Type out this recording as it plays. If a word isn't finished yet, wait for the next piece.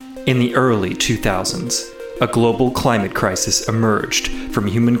In the early 2000s, a global climate crisis emerged from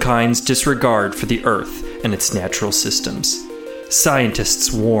humankind's disregard for the Earth and its natural systems.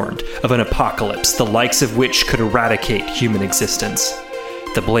 Scientists warned of an apocalypse the likes of which could eradicate human existence.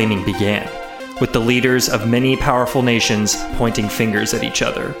 The blaming began, with the leaders of many powerful nations pointing fingers at each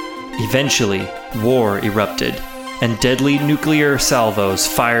other. Eventually, war erupted, and deadly nuclear salvos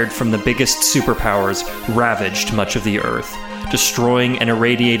fired from the biggest superpowers ravaged much of the Earth, destroying and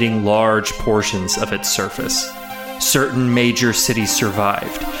irradiating large portions of its surface. Certain major cities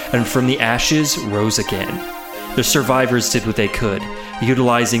survived, and from the ashes rose again. The survivors did what they could,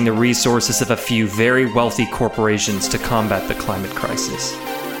 utilizing the resources of a few very wealthy corporations to combat the climate crisis.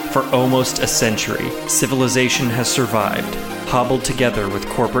 For almost a century, civilization has survived, hobbled together with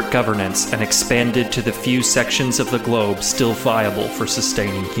corporate governance and expanded to the few sections of the globe still viable for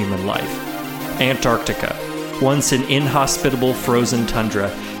sustaining human life. Antarctica, once an inhospitable frozen tundra,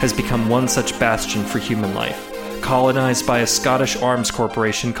 has become one such bastion for human life. Colonized by a Scottish arms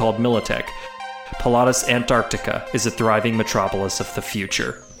corporation called Militech, Pilatus Antarctica is a thriving metropolis of the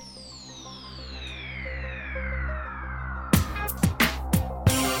future.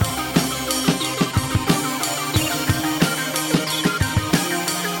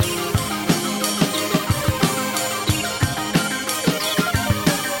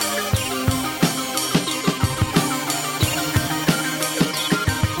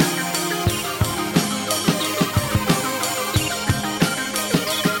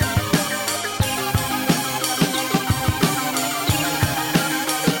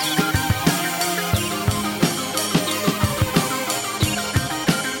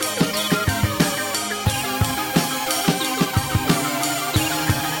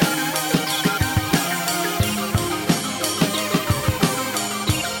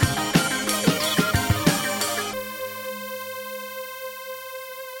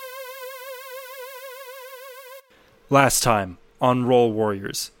 Last time, on Roll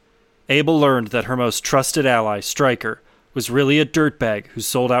Warriors, Abel learned that her most trusted ally, Stryker, was really a dirtbag who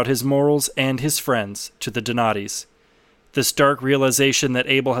sold out his morals and his friends to the Donatis. This dark realization that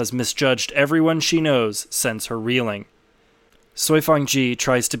Abel has misjudged everyone she knows sends her reeling. Soifang-ji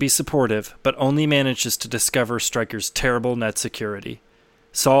tries to be supportive, but only manages to discover Stryker's terrible net security.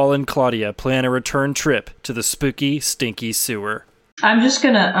 Saul and Claudia plan a return trip to the spooky, stinky sewer. I'm just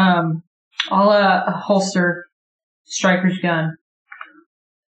gonna, I'll holster Stryker's gun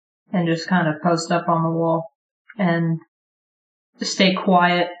and just kind of post up on the wall and stay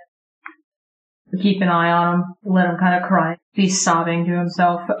quiet, keep an eye on him, let him kind of cry. He's sobbing to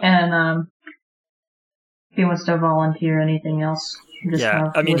himself, and if he wants to volunteer anything else, just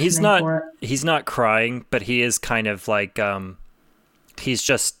yeah, I mean, he's not crying, but he is kind of like he's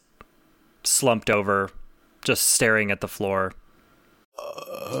just slumped over, just staring at the floor.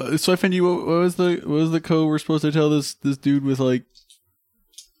 So I find you. What was the code we're supposed to tell this dude with like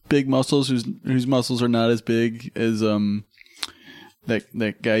big muscles whose muscles are not as big as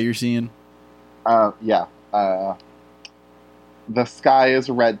that guy you're seeing? Yeah. The sky is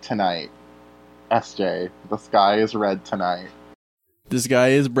red tonight. SJ, the sky is red tonight. This guy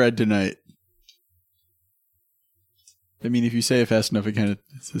is bread tonight. I mean, if you say it fast enough,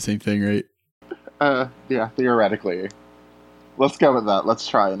 it's the same thing, right? Yeah, theoretically. Let's go with that. Let's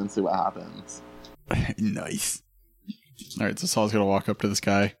try it and see what happens. Nice. Alright, so Saul's gonna walk up to this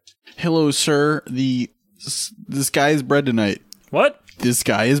guy. Hello, sir. This guy is bread tonight. What? This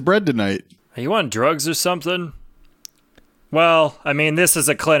guy is bread tonight. Are you on drugs or something? Well, I mean, this is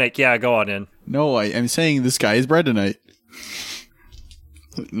a clinic. Yeah, go on in. No, I'm saying this guy is bread tonight.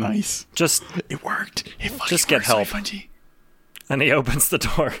 Nice. It worked. Just get help. And he opens the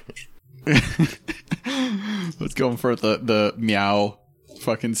door. Let's go for the meow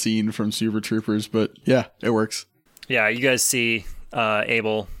fucking scene from Super Troopers, but yeah, it works. Yeah, you guys see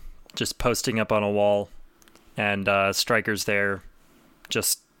Abel just posting up on a wall, and Stryker's there,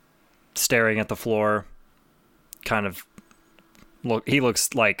 just staring at the floor. Kind of he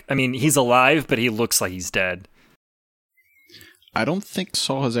looks like, I mean, he's alive, but he looks like he's dead. I don't think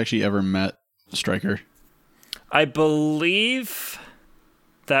Saul has actually ever met Stryker. I believe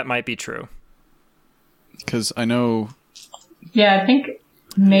that might be true. Because I know... Yeah, I think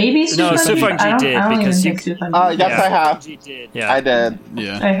maybe Soifang-ji did, because you... Yes, I have. Yeah. I did.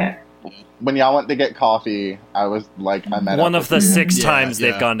 Yeah. Okay. When y'all went to get coffee, I was like, I met one up of the 6 times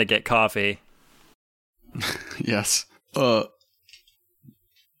yeah. they've gone to get coffee. Yes. I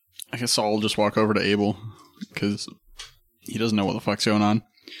guess Saul will just walk over to Abel, because he doesn't know what the fuck's going on.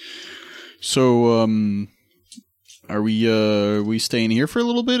 So, are we staying here for a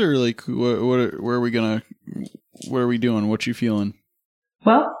little bit, or like, where are we doing? What you feeling?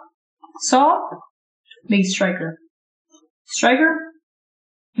 Well, Saul meets Stryker. Stryker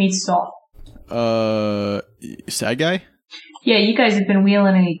meets Saul. Sad guy? Yeah, you guys have been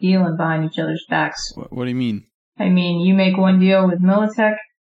wheeling and dealing behind each other's backs. What do you mean? I mean, you make one deal with Militech.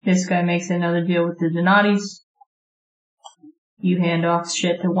 This guy makes another deal with the Donatis. You hand off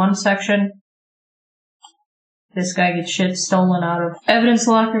shit to one section. This guy gets shit stolen out of evidence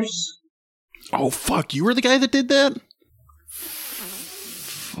lockers. Oh, fuck. You were the guy that did that?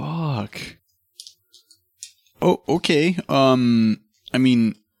 Fuck. Oh, okay. I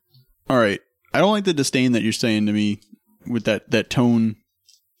mean, alright. I don't like the disdain that you're saying to me with that tone,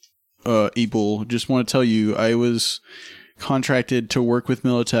 Abel. Just want to tell you, I was contracted to work with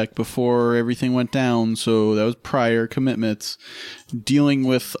Militech before everything went down, so that was prior commitments. Dealing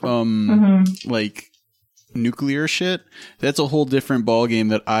with, like, nuclear shit, that's a whole different ballgame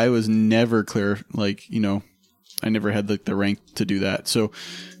that I was never clear, like, you know, I never had the rank to do that. So,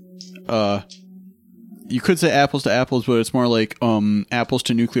 you could say apples to apples, but it's more like, apples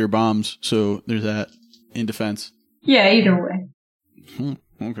to nuclear bombs, so there's that in defense. Yeah, either way.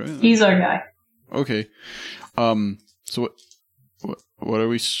 Okay. He's our guy. Okay. So what are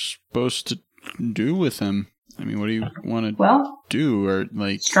we supposed to do with him? I mean, what do you want to do? Or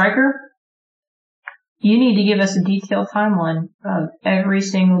like, Stryker, you need to give us a detailed timeline of every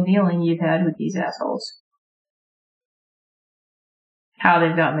single dealing you've had with these assholes. How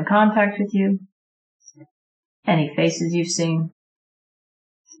they've gotten in contact with you. Any faces you've seen.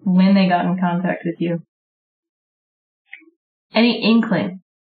 When they got in contact with you. Any inkling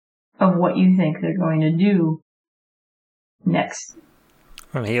of what you think they're going to do next.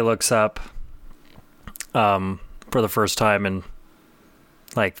 And he looks up for the first time in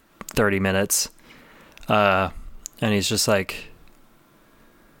like 30 minutes. And he's just like,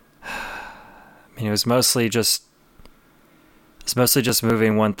 I mean, it was mostly just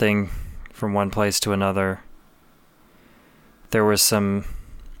moving one thing from one place to another. There were some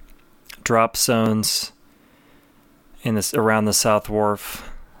drop zones in this around the South Wharf,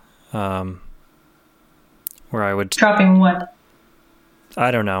 where I would... Dropping what?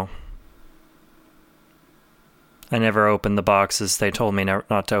 I don't know. I never opened the boxes. They told me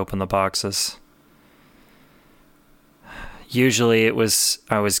not to open the boxes. Usually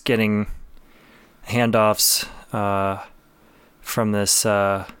I was getting handoffs from this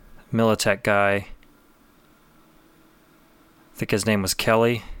Militech guy. I think his name was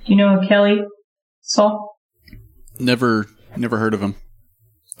Kelly. Do you know Kelly, Saul? Never heard of him.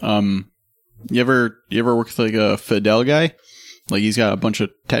 You ever work with like a Fidel guy? Like he's got a bunch of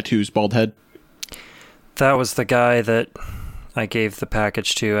tattoos, bald head. That was the guy that I gave the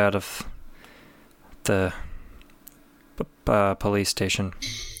package to out of the police station.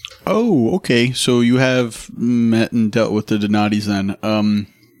 Oh, okay. So you have met and dealt with the Donatis then.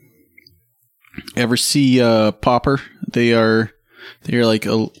 Ever see Popper? They're like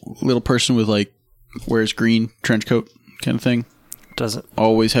a little person with like wears green trench coat kind of thing. Doesn't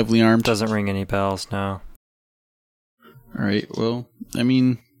always heavily armed. Doesn't ring any bells, no. All right. Well, I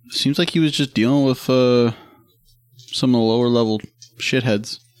mean, seems like he was just dealing with some of the lower level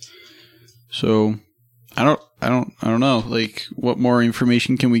shitheads. So I don't know. Like, what more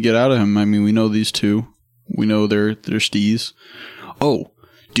information can we get out of him? I mean, we know these two. We know they're stees. Oh,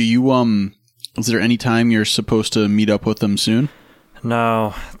 do you is there any time you're supposed to meet up with them soon?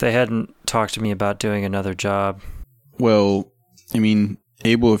 No, they hadn't talked to me about doing another job. Well, I mean,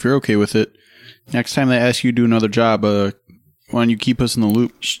 Abel, if you're okay with it, next time they ask you to do another job, why don't you keep us in the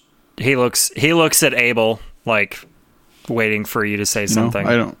loop? He looks at Abel like waiting for you to say something.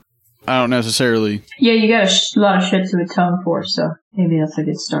 I don't necessarily. Yeah, you got a lot of shit to atone for, so maybe that's a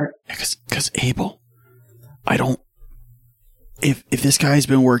good start. Because Abel, I don't. If this guy's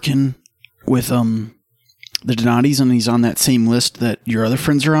been working with the Donatis and he's on that same list that your other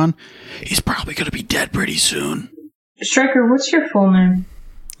friends are on, he's probably gonna be dead pretty soon. Stryker, what's your full name?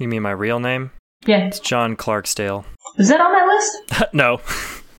 You mean my real name? Yeah. It's John Clarksdale. Was that on that list? No.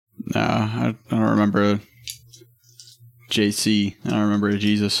 Nah, I don't remember a JC. I don't remember a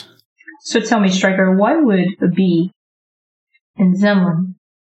Jesus. So tell me, Stryker, why would a B and Zemlin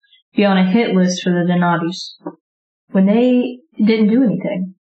be on a hit list for the Donatis when they didn't do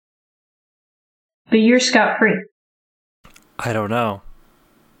anything? But you're scot-free. I don't know.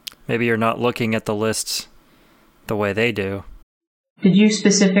 Maybe you're not looking at the lists the way they do. Did you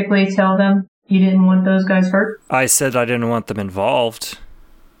specifically tell them you didn't want those guys hurt? I said I didn't want them involved.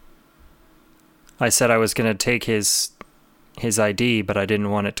 I said I was going to take his ID, but I didn't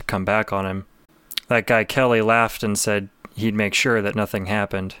want it to come back on him. That guy Kelly laughed and said he'd make sure that nothing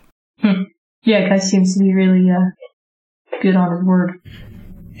happened. Yeah, guy seems to be really good on his word.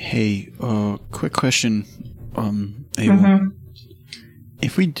 Hey, quick question. Abel. Mm-hmm.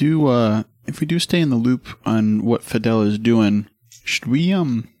 If we do stay in the loop on what Fidel is doing, should we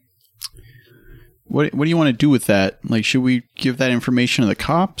what do you want to do with that? Like, should we give that information to the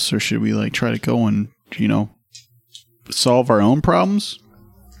cops, or should we like try to go and solve our own problems?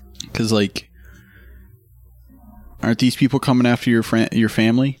 Because like, aren't these people coming after your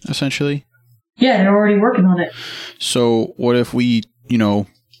family essentially? Yeah, they're already working on it. So what if we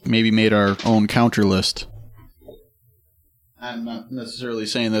maybe made our own counter list? I'm not necessarily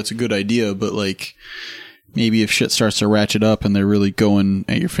saying that's a good idea, but like, maybe if shit starts to ratchet up and they're really going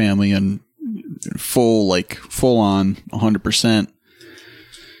at your family and full on 100%,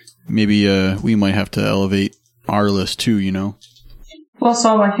 maybe we might have to elevate our list too, Well,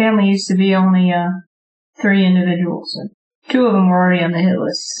 so my family used to be only 3 individuals, and 2 of them were already on the hit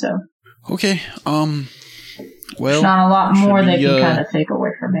list, so. Okay, well, there's not a lot more they can kind of take away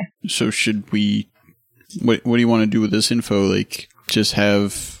from me. So should we, what do you want to do with this info? Like, just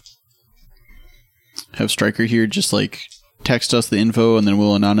have Stryker here just like text us the info and then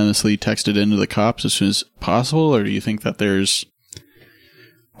we'll anonymously text it into the cops as soon as possible? Or do you think that there's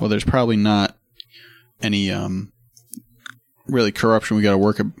probably not any really corruption we got to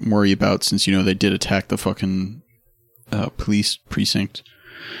worry about, since they did attack the fucking police precinct.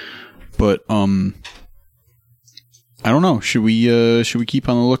 But I don't know. Should we keep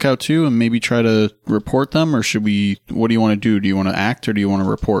on the lookout too and maybe try to report them, or should we? What do you want to do? Do you want to act or do you want to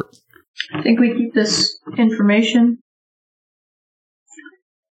report? I think we keep this information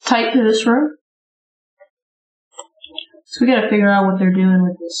tight to this room. So we got to figure out what they're doing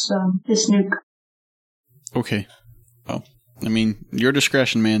with this nuke. Okay. Well, I mean, your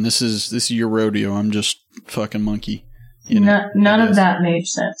discretion, man. This is your rodeo. I'm just fucking monkey. None of that made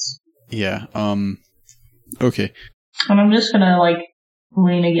sense. Yeah. Okay. And I'm just gonna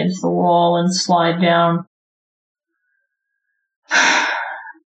lean against the wall and slide down.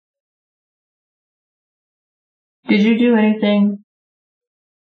 Did you do anything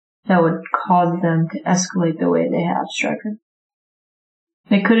that would cause them to escalate the way they have, Stryker?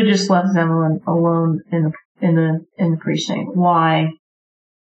 They could have just left Zemlin alone in the precinct. Why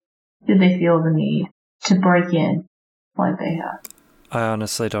did they feel the need to break in like they have? I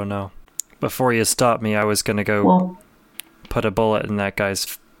honestly don't know. Before you stopped me, I was gonna go put a bullet in that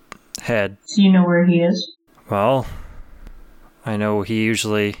guy's head. So you know where he is? Well, I know he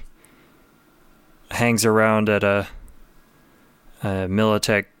usually hangs around at a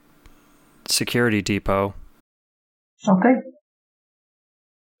Militech security depot. Okay.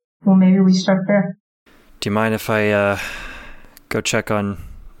 Well, maybe we start there. Do you mind if I go check on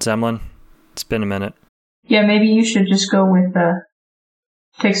Zemlin? It's been a minute. Yeah, maybe you should just go with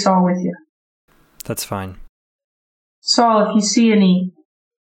take Saul with you. That's fine. Saul, if you see anything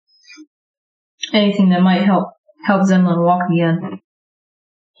that might help Zemlin walk again,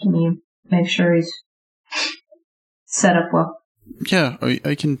 can you make sure he's set up well? Yeah,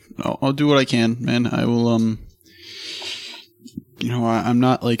 I can. I'll do what I can, man. I will. I'm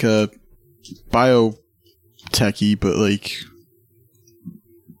not like a bio techie, but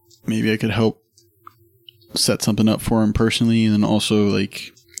maybe I could help set something up for him personally, and then also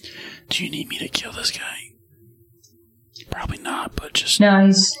do you need me to kill this guy? Probably not, but just no.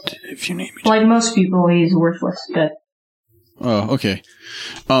 He's if you need me. Like most people, he's worthless. Dead. Oh, okay.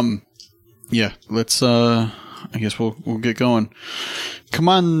 Yeah. Let's. I guess we'll get going. Come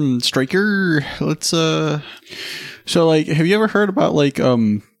on, Stryker. Let's. So, have you ever heard about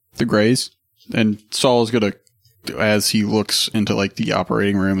the Greys? And Saul is gonna, as he looks into the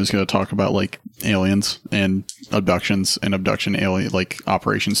operating room, is gonna talk about aliens and abductions and abduction alien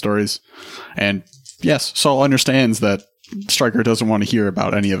operation stories. And yes, Saul understands that Stryker doesn't want to hear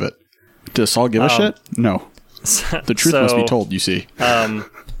about any of it. Does Saul give a shit? No. The truth must be told. You see.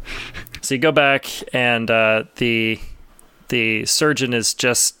 So you go back, and the surgeon is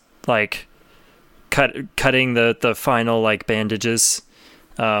just cutting the final bandages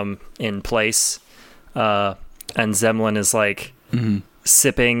in place, and Zemlin is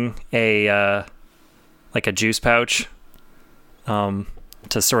sipping a juice pouch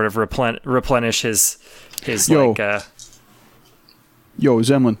to sort of replenish his Yo,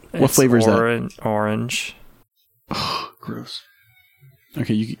 Zemlin, what flavor is that? Orange. Gross.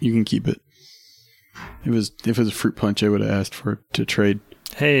 Okay, you can keep it. If it was a fruit punch, I would have asked for it to trade.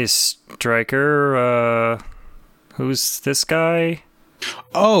 Hey, Stryker, who's this guy?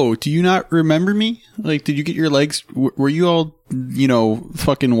 Oh, do you not remember me? Did you get your legs? Were you all,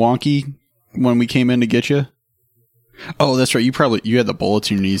 fucking wonky when we came in to get you? Oh, that's right. You had the bullets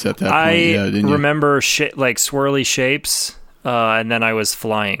in your knees at that point. I remember swirly shapes. and then I was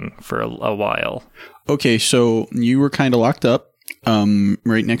flying for a while. Okay, so you were kind of locked up,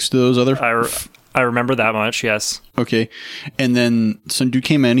 right next to those other. I remember that much. Yes. Okay, and then some dude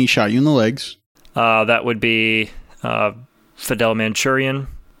came in. He shot you in the legs. That would be Fidel Manchurian.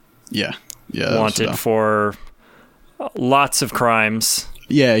 Yeah. That was wanted Fidel. for lots of crimes.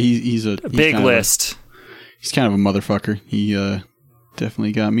 Yeah, he's Big list. He's kind of a motherfucker. He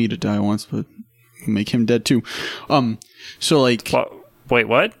definitely got me to die once, but make him dead too. So like, wait,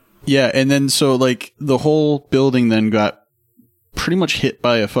 what? Yeah, and then so like the whole building then got pretty much hit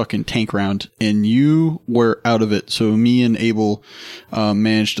by a fucking tank round, and you were out of it. So me and Abel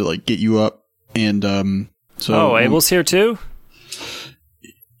managed to like get you up, and so Abel's here too.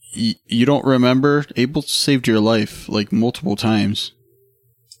 You don't remember? Abel saved your life like multiple times.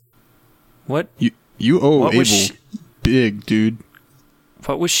 What? You owe what Abel big, dude.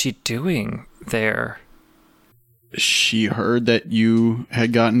 What was she doing there? She heard that you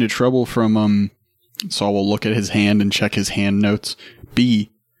had gotten into trouble from Saul will look at his hand and check his hand notes.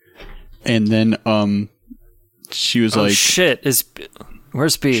 B. And then she was like, shit,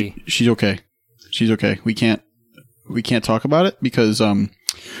 where's B? She's okay. She's okay. We can't talk about it because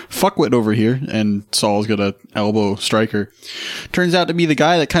fuckwit over here, and Saul's gonna elbow Stryker. Turns out to be the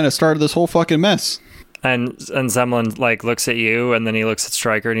guy that kind of started this whole fucking mess. And Zemlin like looks at you, and then he looks at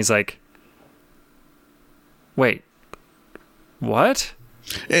Stryker, and he's like, "Wait, what?"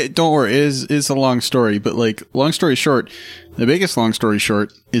 Don't worry, it is a long story, but like, long story short, the biggest long story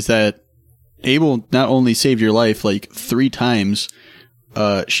short is that Abel not only saved your life like 3 times,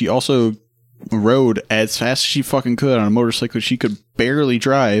 she also rode as fast as she fucking could on a motorcycle she could barely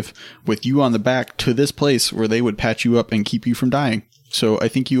drive with you on the back to this place where they would patch you up and keep you from dying. So I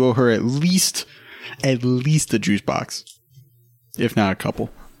think you owe her at least a juice box, if not a couple.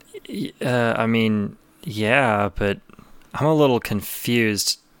 I mean, yeah, but I'm a little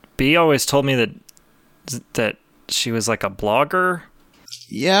confused. B always told me that she was like a blogger.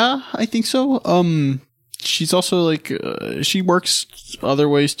 Yeah, I think so. She's also like she works other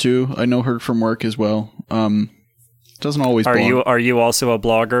ways too. I know her from work as well. Doesn't always. Are you also a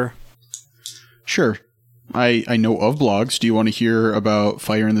blogger? Sure. I know of blogs. Do you want to hear about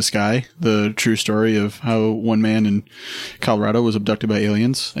Fire in the Sky, the true story of how one man in Colorado was abducted by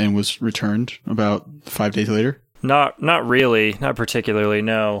aliens and was returned about 5 days later? Not really. Not particularly,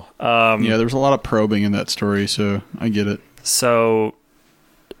 no. Yeah, there was a lot of probing in that story, so I get it. So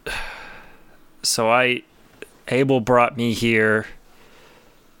Abel brought me here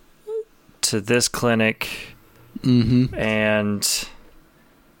to this clinic, and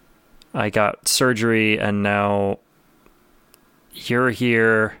I got surgery, and now you're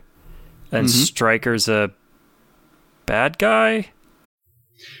here, and Stryker's a bad guy?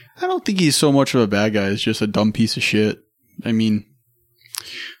 I don't think he's so much of a bad guy. He's just a dumb piece of shit. I mean,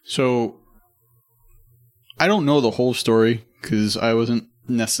 so I don't know the whole story because I wasn't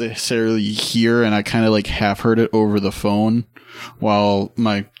necessarily here, and I kind of like half heard it over the phone while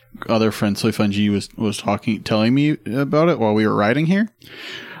my other friend Soy Fungi was telling me about it while we were riding here.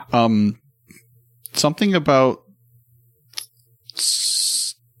 Something about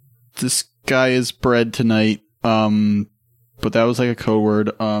this guy is bred tonight. But that was like a code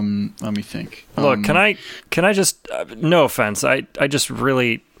word. Let me think. Look, can I just, no offense, I just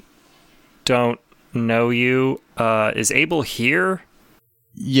really don't know you. Is Abel here?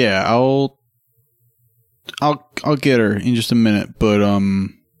 Yeah, I'll get her in just a minute, but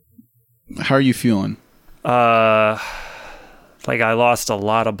how are you feeling? Like I lost a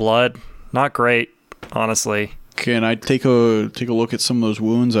lot of blood. Not great, honestly. Can I take a look at some of those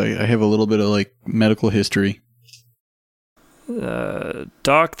wounds? I have a little bit of like medical history.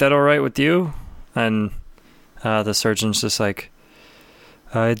 Doc, that all right with you? And the surgeon's just like,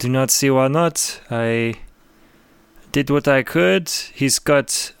 I do not see why not. I did what I could. He's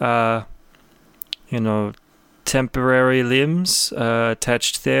got, temporary limbs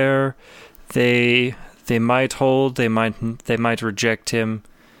attached there. They might hold. They might reject him.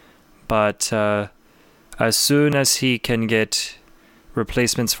 But as soon as he can get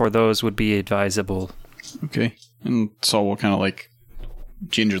replacements for those, would be advisable. Okay. And Saul will kind of like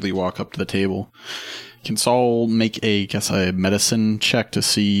gingerly walk up to the table. Can Saul make a medicine check to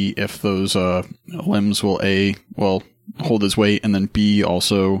see if those limbs will hold his weight, and then B,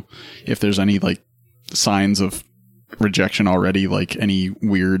 also if there's any like signs of rejection already, like any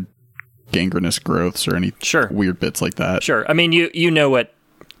weird gangrenous growths or any weird bits like that? Sure. I mean, you know what,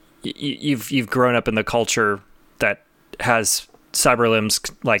 you've grown up in the culture that has cyber limbs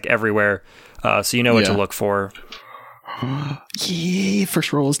like everywhere, so you know what to look for. Yeah,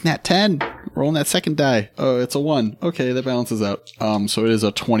 first roll is nat 10. Rolling that second die. Oh, it's a 1. Okay, that balances out. So it is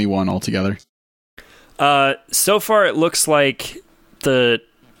a 21 altogether. So far it looks like the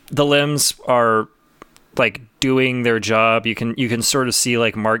limbs are like doing their job. You can sort of see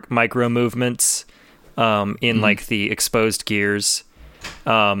like micro movements in like the exposed gears.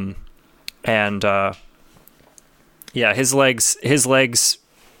 Yeah, his legs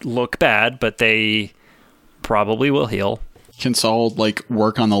look bad, but they probably will heal. Can Saul like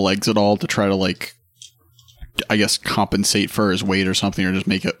work on the legs at all to try to like, I guess, compensate for his weight or something, or just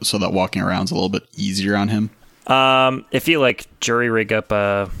make it so that walking around is a little bit easier on him? If you like jury rig up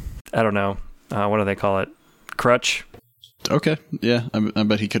I don't know, what do they call it? Crutch? Okay, yeah, I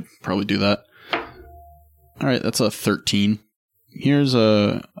bet he could probably do that. All right, that's a 13. Here's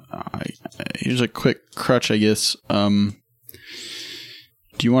a quick crutch, I guess. Do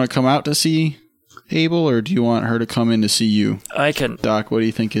you want to come out to see Abel, or do you want her to come in to see you? I can. Doc, what do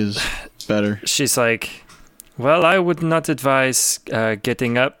you think is better? She's like, well, I would not advise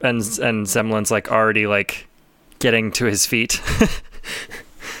getting up, and Zemlin's like already like getting to his feet.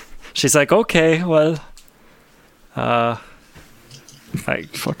 She's like, okay, well,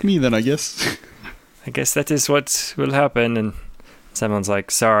 fuck me then, I guess. I guess that is what will happen. And Zemlin's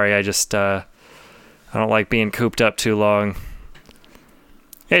like, sorry, I just I don't like being cooped up too long.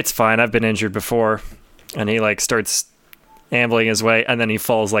 It's fine, I've been injured before. And he like starts ambling his way, and then he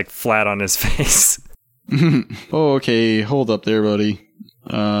falls like flat on his face. Oh, okay, hold up there, buddy.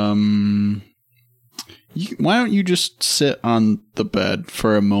 Why don't you just sit on the bed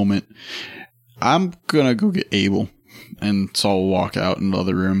for a moment? I'm gonna go get Abel. And Saul will walk out in the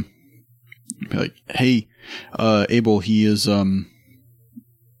other room. Be like, hey, Abel, he is,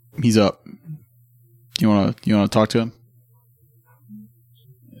 he's up. You wanna talk to him?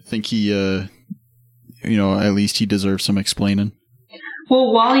 I think he, at least he deserves some explaining.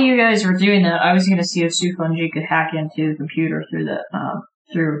 Well, while you guys were doing that, I was going to see if Sufunji could hack into the computer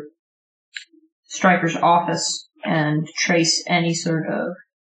through Stryker's office and trace any sort of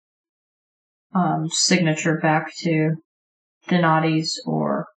signature back to Donati's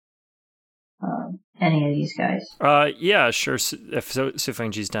or any of these guys. Yeah, sure. If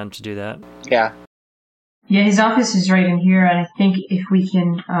Sufunji's down to do that. Yeah. Yeah, his office is right in here, and I think if we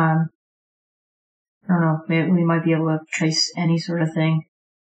can, I don't know, maybe we might be able to trace any sort of thing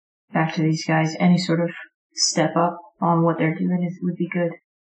back to these guys. Any sort of step up on what they're doing would be good.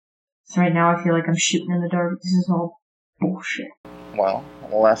 So right now I feel like I'm shooting in the dark. This is all bullshit. Well,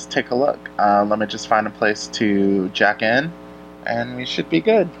 let's take a look. Let me just find a place to jack in, and we should be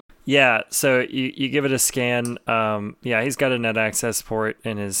good. Yeah, so you give it a scan. Yeah, he's got a net access port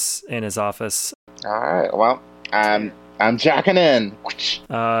in his office. All right. Well, I'm jacking in.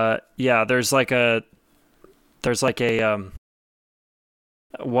 Yeah, there's like a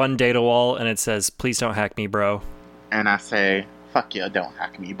one data wall, and it says, "Please don't hack me, bro." And I say, "Fuck you, don't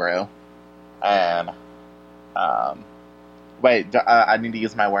hack me, bro." And wait, I need to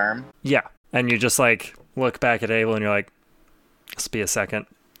use my worm. Yeah, and you just like look back at Abel, and you're like, "This will be a second."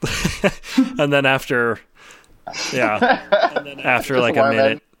 And then after like a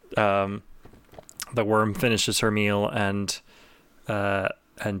minute, the worm finishes her meal and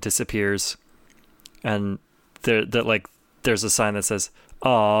disappears, and there's a sign that says,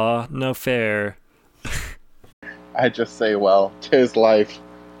 "Aw, no fair." I just say, "Well, 'tis life,"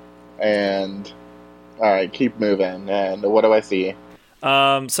 and all right, keep moving. And what do I see?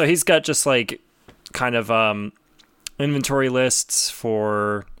 So he's got just like kind of inventory lists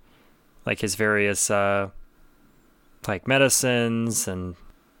for like his various like medicines and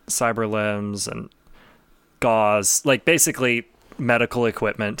cyber limbs and gauze, like basically medical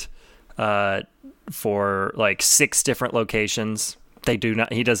equipment for like 6 different locations. He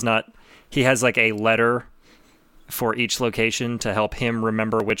has like a letter for each location to help him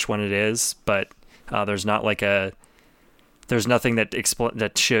remember which one it is, but there's nothing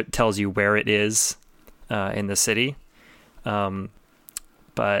that tells you where it is in the city.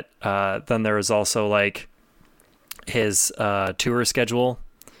 But then there is also like his tour schedule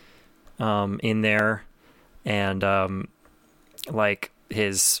in there, and like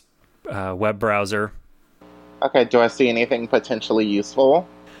his web browser. Okay, do I see anything potentially useful?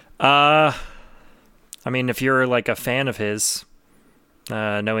 I mean, if you're like a fan of his,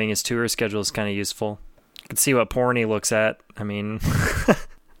 knowing his tour schedule is kind of useful. You can see what porn he looks at. I mean,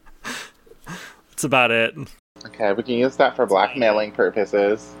 that's about it. Okay, we can use that for blackmailing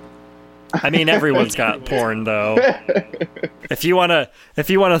purposes. I mean, everyone's got porn though. If you wanna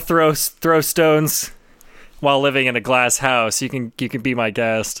throw stones while living in a glass house, you can be my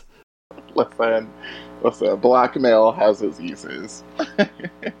guest. Listen, Listen, blackmail has its uses.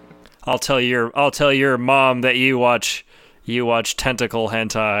 I'll tell your mom that you watch tentacle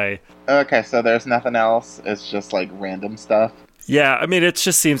hentai. Okay, so there's nothing else. It's just like random stuff. Yeah, I mean, it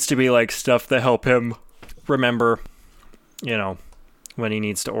just seems to be like stuff that help him remember, when he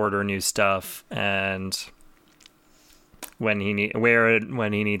needs to order new stuff and when he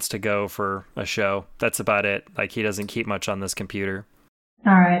needs to go for a show. That's about it. Like, he doesn't keep much on this computer.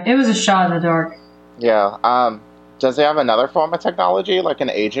 All right, it was a shot in the dark. Yeah. Does he have another form of technology, like an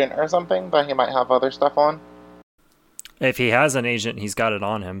agent or something, that he might have other stuff on? If he has an agent, he's got it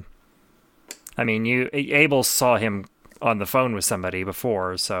on him. I mean, Abel saw him on the phone with somebody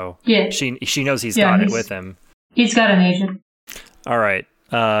before, so yeah, she knows he's got it with him. He's got an agent. All right.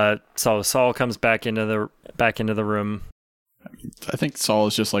 So Saul comes back into the room. I think Saul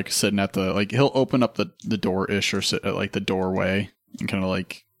is just like sitting at he'll open up the door-ish or sit at like the doorway and kind of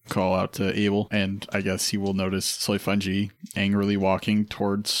like call out to Abel, and I guess he will notice Soy Fungi angrily walking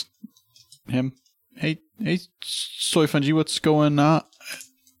towards him. Hey, Soy Fungi, what's going on?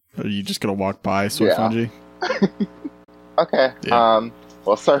 Are you just gonna walk by Soy Fungi? Okay. Yeah.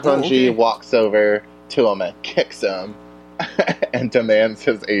 Well, Soy Fungi walks over to him and kicks him and demands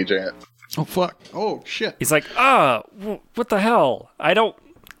his agent. Oh fuck! Oh shit! He's like, what the hell? I don't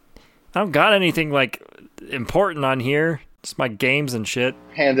got anything like important on here. It's my games and shit.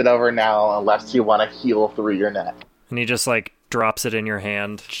 Hand it over now, unless you want to heal through your neck. And he just like drops it in your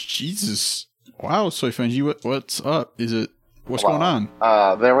hand. Jesus! Wow, Soy Fungi, what's up? What's going on?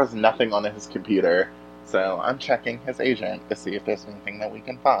 There was nothing on his computer, so I'm checking his agent to see if there's anything that we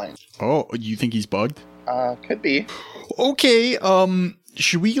can find. Oh, you think he's bugged? Could be. Okay.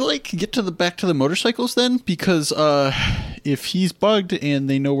 Should we get back to the motorcycles then? Because if he's bugged and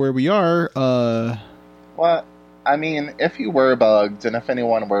they know where we are, Well, I mean, if you were bugged and if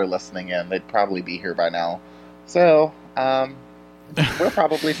anyone were listening in, they'd probably be here by now. So, we're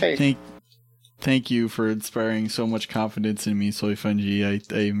probably safe. Thank you for inspiring so much confidence in me, Soy Fungi. I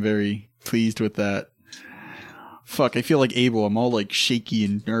am very pleased with that. Fuck, I feel like Abel. I'm all like shaky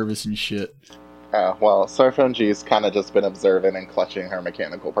and nervous and shit. Well, Soy Fungi's kind of just been observant and clutching her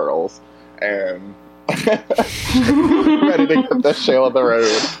mechanical pearls. And ready to get this show on the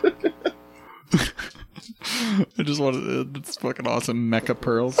road. I just wanted it's fucking awesome mecha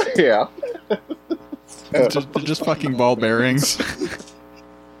pearls. Yeah. They're just fucking ball bearings.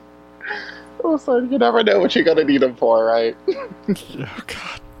 Oh, so you never know what you're gonna need them for, right? Oh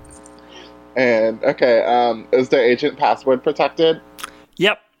god. And okay, is the agent password protected?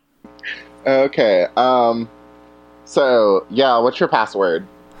 Yep. Okay. So yeah, what's your password?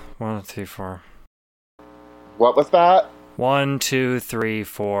 1, 2, 4. What was that? 1, 2, 3,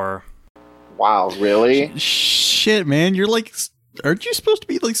 4. Wow, really? Shit, man, you're like, aren't you supposed to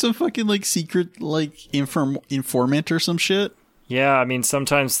be like some fucking like secret like informant or some shit? Yeah, I mean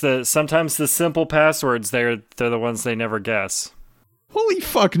sometimes the simple passwords they're the ones they never guess. Holy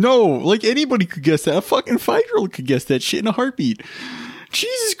fuck, no! Like anybody could guess that. A fucking 5-year-old could guess that shit in a heartbeat.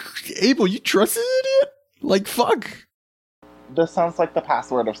 Jesus, Abel, you trust this idiot? Like fuck. This sounds like the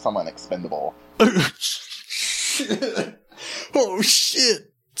password of someone expendable. Oh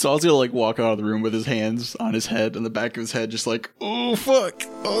shit! Saul's gonna like walk out of the room with his hands on his head and the back of his head, just like, oh fuck,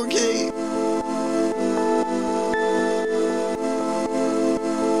 okay.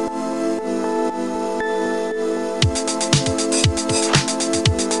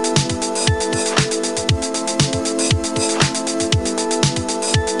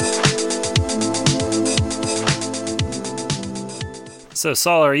 So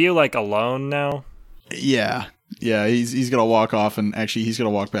Saul, are you like alone now? Yeah. He's gonna walk off, and actually he's gonna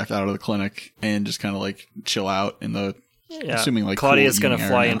walk back out of the clinic and just kind of like chill out in the. Yeah. Assuming like Claudia's cool gonna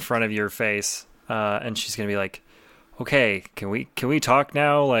fly in front of your face, and she's gonna be like, "Okay, can we talk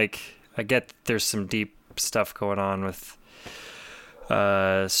now? Like, I get there's some deep stuff going on with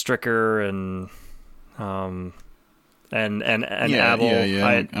Stricker and Abel.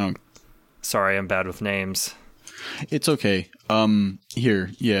 Yeah. Sorry, I'm bad with names. It's okay.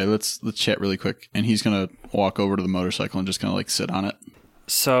 Let's chat really quick. And he's gonna walk over to the motorcycle and just kind of like sit on it.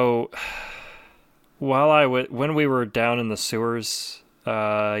 So, when we were down in the sewers, you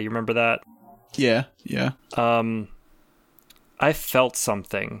remember that? Yeah. I felt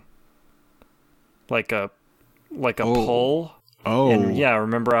something, like a pull. Oh. And yeah,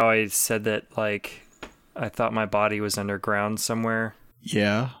 remember how I said that like I thought my body was underground somewhere?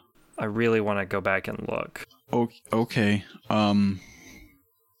 Yeah. I really want to go back and look. Okay. I'll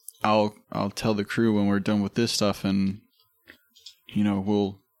tell the crew when we're done with this stuff, and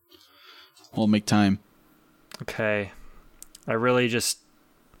we'll make time. Okay. I really just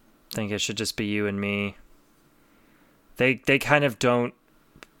think it should just be you and me. They kind of don't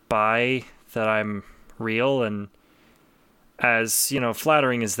buy that I'm real, and as,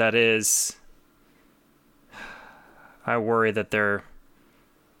 flattering as that is, I worry that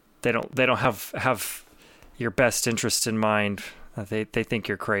they don't have your best interest in mind. They think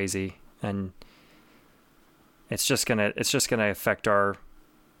you're crazy, and it's just gonna affect our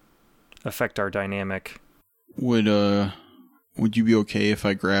dynamic. Would you be okay if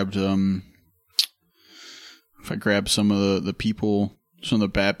I grabbed some of the people, some of the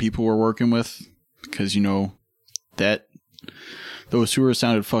bad people we're working with? Because that those sewers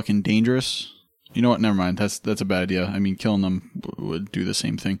sounded fucking dangerous. You know what? Never mind. That's a bad idea. I mean, killing them would do the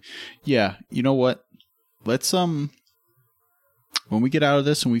same thing. Yeah. You know what? Let's when we get out of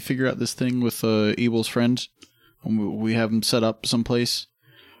this and we figure out this thing with Abel's friend, when we have him set up someplace,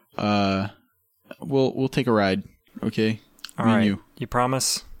 we'll take a ride. Okay. All right. You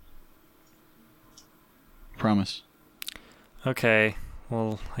promise? Promise. Okay.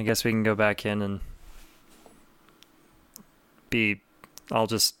 Well, I guess we can go back in and I'll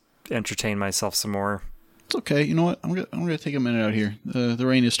just entertain myself some more. It's okay. You know what? I'm gonna take a minute out here. The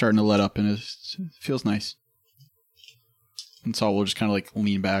rain is starting to let up, and it feels nice. And Saul will just kind of like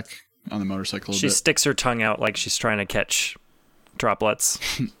lean back on the motorcycle a bit. She sticks her tongue out like she's trying to catch droplets.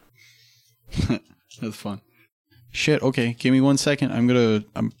 That's fun. Shit. Okay, give me 1 second. I'm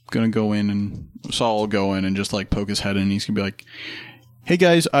gonna go in, and Saul will go in and just like poke his head in. And he's gonna be like, "Hey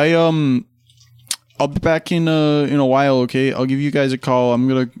guys, I'll be back in a while, okay? I'll give you guys a call. I'm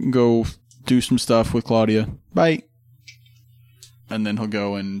gonna go do some stuff with Claudia. Bye." And then he'll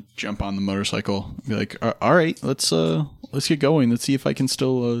go and jump on the motorcycle. Be like, "All right, let's get going. Let's see if I can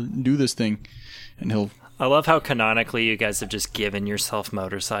still do this thing." And he'll. I love how canonically you guys have just given yourself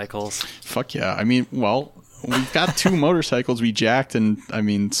motorcycles. Fuck yeah! I mean, well, we've got 2 motorcycles we jacked, and I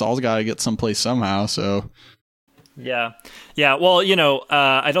mean, Saul's got to get someplace somehow. So. Yeah. Well,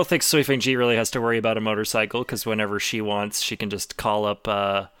 I don't think Sui Feng Ji really has to worry about a motorcycle because whenever she wants, she can just call up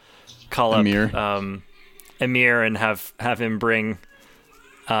Amir, and have him bring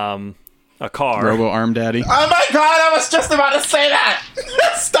a car. Robo Arm Daddy. Oh my god! I was just about to say that.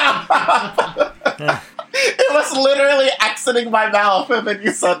 Stop. It was literally exiting my mouth, and then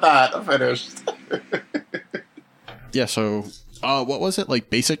you said that. I'm finished. Yeah. So, what was it like?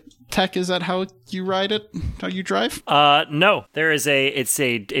 Basic tech? Is that how you ride it? How you drive? No. There is it's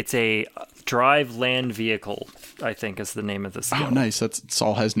a drive land vehicle, I think is the name of the skill. Oh, nice.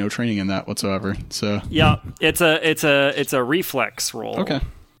 Saul has no training in that whatsoever. So yeah, it's a reflex roll. Okay.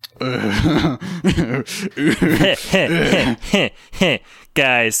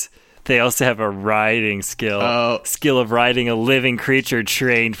 Guys, they also have a riding skill. Skill of riding a living creature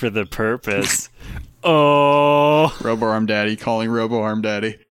trained for the purpose. Oh, Robo Arm Daddy calling Robo Arm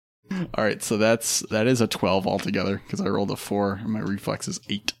Daddy. All right, so that is a 12 altogether because I rolled a 4 and my reflex is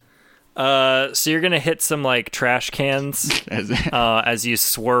 8. So you're gonna hit some like trash cans as you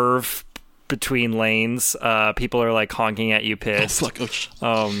swerve between lanes. People are like honking at you, pissed.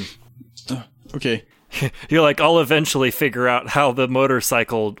 Okay. You're like, I'll eventually figure out how the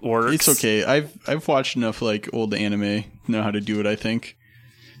motorcycle works. It's okay. I've watched enough like old anime, know how to do it. I think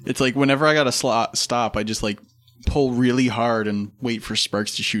it's like whenever I gotta stop, I just like pull really hard and wait for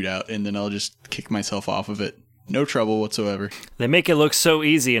sparks to shoot out, and then I'll just kick myself off of it. No trouble whatsoever. They make it look so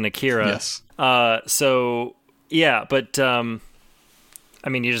easy in Akira. Yes. So yeah, but I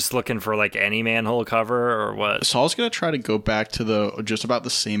mean, you're just looking for like any manhole cover or what? Saul's gonna try to go back to just about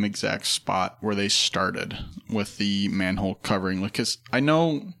the same exact spot where they started with the manhole covering, because I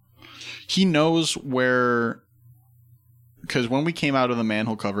know he knows where. Because when we came out of the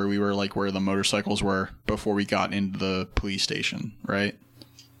manhole cover, we were like where the motorcycles were before we got into the police station, right?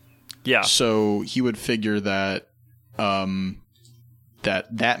 Yeah. So he would figure that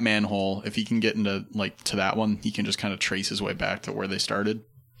that manhole, if he can get into like to that one, he can just kind of trace his way back to where they started.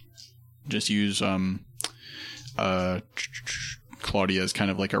 Just use Claudia as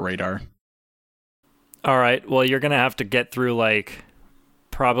kind of like a radar. All right. Well, you're gonna have to get through like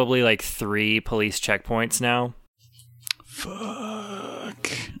probably like 3 police checkpoints now. Fuck.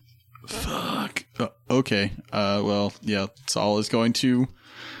 Okay. Well, yeah. Saul is going to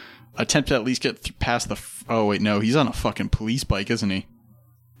attempt to at least get past the. Oh wait, no. He's on a fucking police bike, isn't he?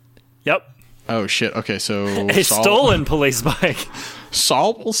 Yep. Oh shit. Okay, so a stolen police bike.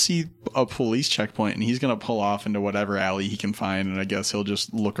 Saul will see a police checkpoint, and he's gonna pull off into whatever alley he can find, and I guess he'll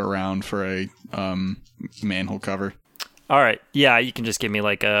just look around for a manhole cover. All right. Yeah, you can just give me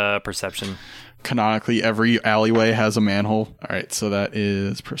like a perception. Canonically, every alleyway has a manhole. All right, so that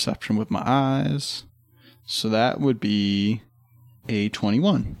is perception with my eyes. So that would be a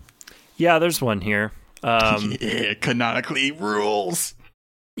 21. Yeah, there's one here. Yeah, canonically rules.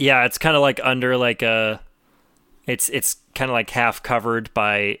 Yeah, it's kind of like under like a. It's kind of like half covered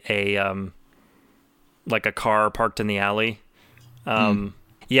by a like a car parked in the alley.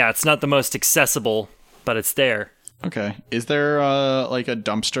 Yeah, it's not the most accessible, but it's there. Okay. Is there like a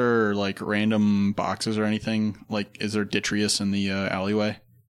dumpster or like random boxes or anything? Like, is there detritus in the alleyway?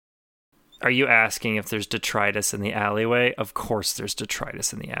 Are you asking if there's detritus in the alleyway? Of course there's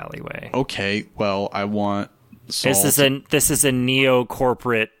detritus in the alleyway. Okay, well, I want Saul This is a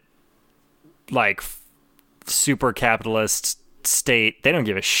neo-corporate, like, super capitalist state. They don't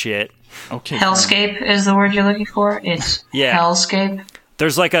give a shit. Okay. Hellscape is the word you're looking for. It's hellscape.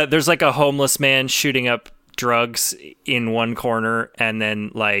 There's like a homeless man shooting up drugs in one corner, and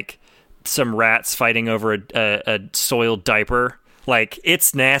then like some rats fighting over a soiled diaper. Like,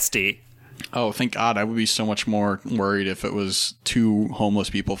 it's nasty. Oh, thank God. I would be so much more worried if it was two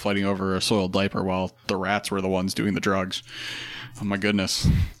homeless people fighting over a soiled diaper while the rats were the ones doing the drugs. Oh, my goodness.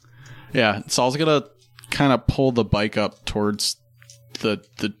 Yeah, Saul's going to kind of pull the bike up towards the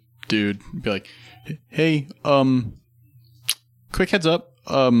dude and be like, hey, quick heads up.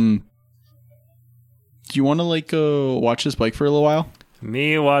 Do you want to, like, watch this bike for a little while?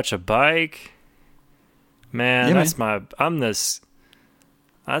 Me watch a bike? Man, Yeah,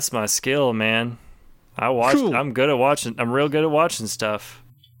 That's my skill, man. Cool. I'm good at watching. I'm real good at watching stuff.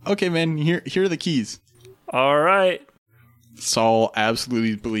 Okay, man. Here are the keys. All right. Saul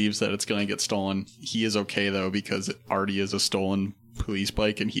absolutely believes that it's going to get stolen. He is okay, though, because it already is a stolen police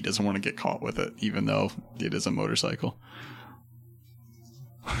bike, and he doesn't want to get caught with it, even though it is a motorcycle.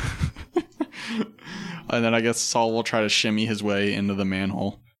 And then I guess Saul will try to shimmy his way into the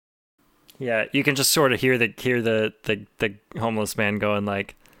manhole. Yeah, you can just sort of hear the homeless man going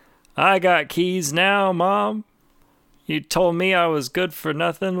like, "I got keys now, Mom. You told me I was good for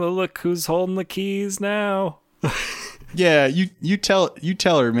nothing. Well, look who's holding the keys now." Yeah, you tell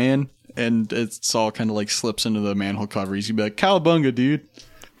her, man. And Saul kind of like slips into the manhole cover. He's gonna be like, "Cowabunga, dude."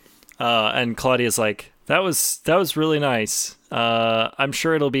 And Claudia's like, "That was really nice. I'm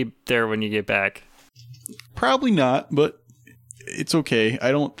sure it'll be there when you get back." Probably not, but it's okay.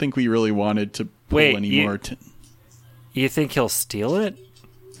 I don't think we really wanted to pull any more. You think he'll steal it?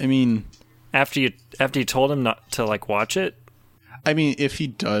 I mean, after you told him not to like watch it? I mean, if he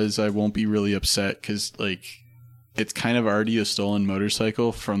does, I won't be really upset because like it's kind of already a stolen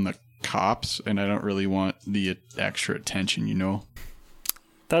motorcycle from the cops, and I don't really want the extra attention, you know?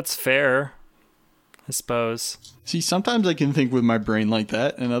 That's fair, I suppose. See, sometimes I can think with my brain like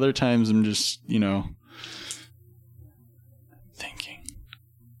that, and other times I'm just, thinking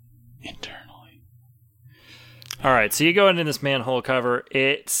internally. All right, so you go into this manhole cover.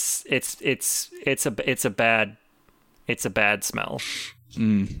 It's a bad smell.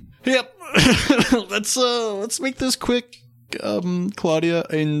 Yep. Let's make this quick. Claudia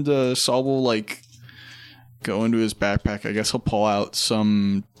and Saul will like go into his backpack. I guess he'll pull out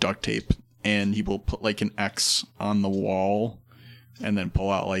some duct tape and he will put like an X on the wall and then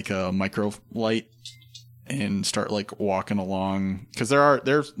pull out like a micro light and start like walking along, because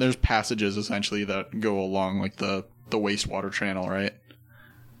there's passages essentially that go along like the wastewater channel, right?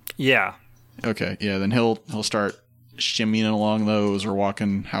 Yeah. Okay. Yeah. Then he'll start shimmying along those or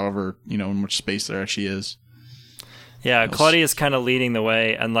walking however much space there actually is. Yeah, Claudia's kind of leading the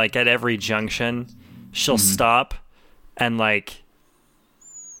way, and like at every junction, she'll stop and like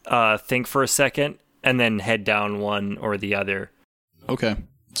think for a second, and then head down one or the other. Okay,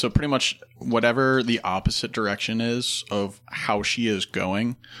 so pretty much whatever the opposite direction is of how she is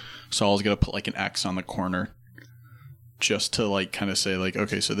going, Saul's gonna put like an X on the corner, just to like kind of say like,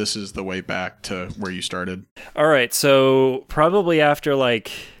 okay, so this is the way back to where you started. All right, so probably after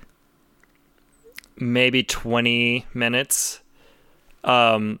like maybe 20 minutes,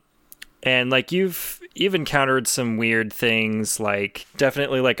 and like you've encountered some weird things, like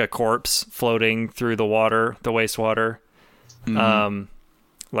definitely like a corpse floating through the wastewater,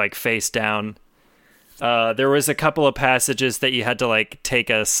 like face down. There was a couple of passages that you had to like take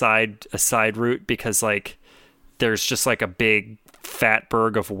a side route because like there's just like a big fat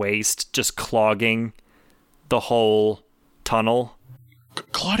berg of waste just clogging the whole tunnel.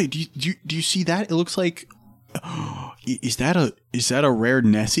 Claudia, do you see that? It looks like is that a rare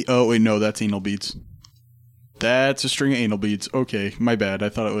Nessie? Oh wait, no, that's anal beads. That's a string of anal beads. Okay, my bad. I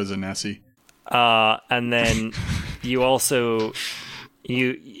thought it was a Nessie. And then you also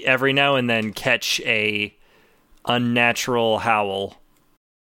every now and then catch a unnatural howl.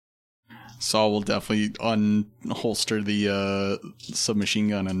 Saul will definitely unholster the submachine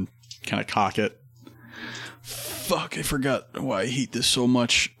gun and kind of cock it. fuck, I forgot why I hate this so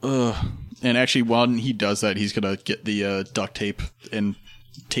much. And actually, while he does that, he's gonna get the duct tape and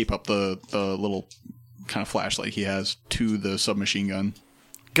tape up the little kind of flashlight he has to the submachine gun.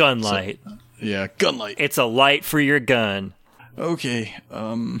 Gun light. So, yeah, gun light. It's a light for your gun. Okay.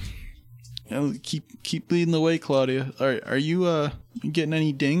 Keep leading the way, Claudia. Are you getting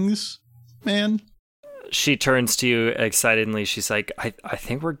any dings, man? She turns to you excitedly. She's like, I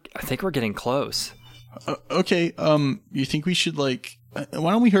think we're getting close. Okay. You think we should why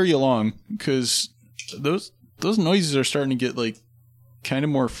don't we hurry along? Because those noises are starting to get kind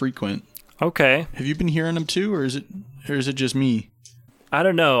of more frequent. Okay. Have you been hearing them too, or is it just me? I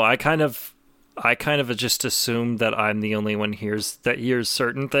don't know. I kind of just assumed that I'm the only one that hears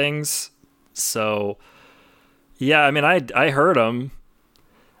certain things. So, yeah, I mean, I heard them.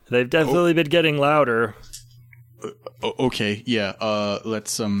 They've definitely been getting louder. Okay, yeah.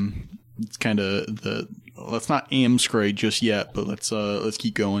 Let's it's kind of let's not amscray just yet, but let's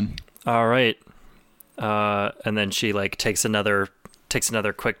keep going. All right. And then she takes another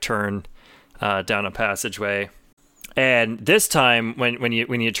quick turn down a passageway. And this time, when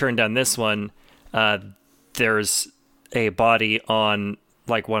you turn down this one, there's a body on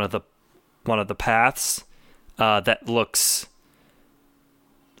one of the paths that looks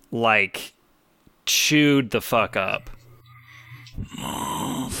like chewed the fuck up.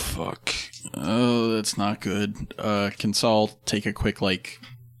 Oh fuck! Oh, that's not good. Can Saul take a quick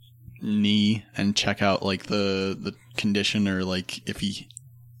knee and check out the condition, or if he?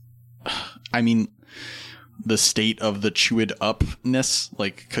 I mean, the state of the chewed upness.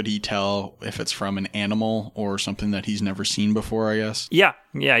 Could he tell if it's from an animal or something that he's never seen before? I guess. Yeah.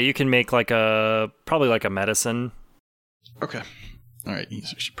 You can make probably a medicine. Okay. All right.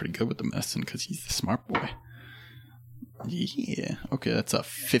 He's actually pretty good with the medicine because he's the smart boy. Yeah. Okay. That's a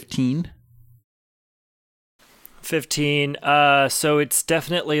 15. 15. So it's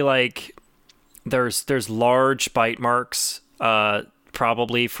definitely there's large bite marks.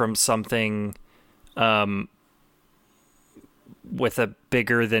 Probably from something. With a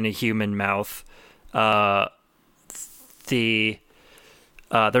bigger than a human mouth.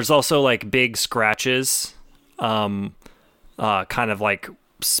 There's also big scratches, kind of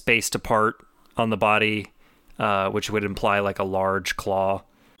spaced apart on the body, which would imply a large claw,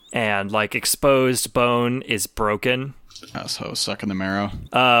 and exposed bone is broken. So sucking the marrow.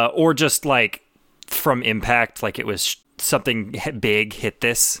 Or just from impact, it was something big hit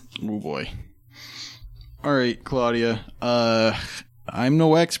this. Oh boy. All right, Claudia. I'm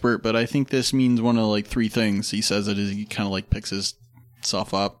no expert, but I think this means one of three things. He says it as he kind of picks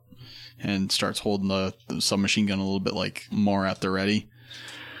himself up and starts holding the submachine gun a little bit more at the ready.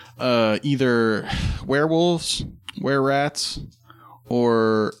 Either werewolves, were-rats,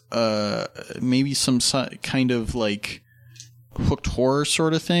 or maybe some kind of hooked horror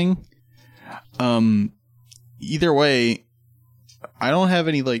sort of thing. Either way, I don't have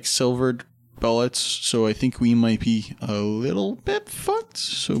any silvered bullets, so I think we might be a little bit fucked.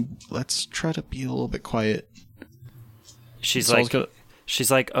 So let's try to be a little bit quiet. She's like,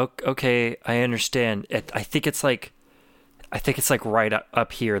 okay, I understand. I think it's right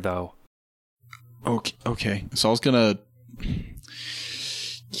up here though. Okay. So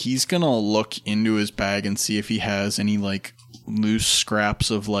he's gonna look into his bag and see if he has any loose scraps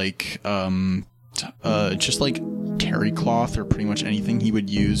of just terry cloth or pretty much anything he would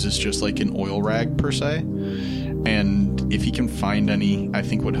use as just an oil rag per se. And if he can find any, I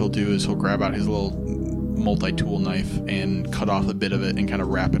think what he'll do is he'll grab out his little multi-tool knife and cut off a bit of it and kind of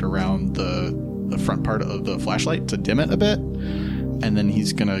wrap it around the front part of the flashlight to dim it a bit. And then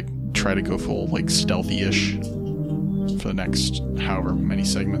he's gonna try to go full stealthy-ish for the next however many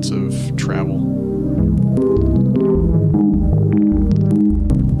segments of travel.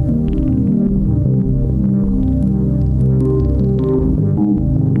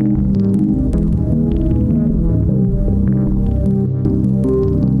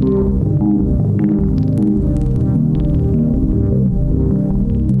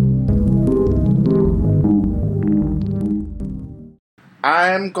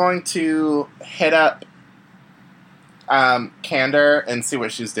 I'm going to hit up Candor and see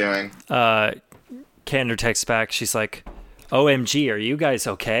what she's doing. Candor texts back. She's like, OMG, are you guys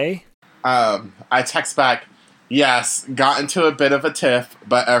okay? I text back, yes, got into a bit of a tiff,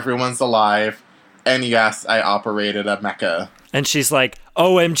 but everyone's alive. And yes, I operated a mecha. And she's like,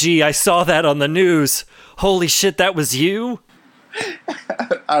 OMG, I saw that on the news. Holy shit, that was you?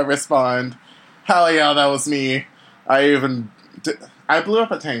 I respond, hell yeah, that was me. I blew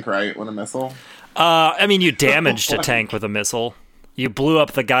up a tank, right, with a missile? I mean, you damaged a tank with a missile. You blew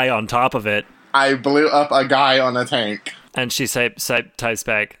up the guy on top of it. I blew up a guy on a tank. And she types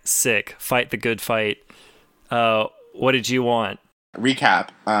back, sick, fight the good fight. What did you want? Recap.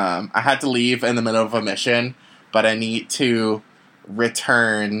 I had to leave in the middle of a mission, but I need to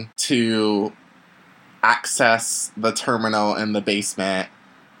return to access the terminal in the basement.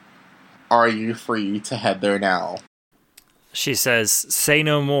 Are you free to head there now? She says, say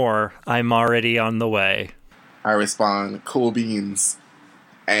no more. I'm already on the way. I respond, cool beans.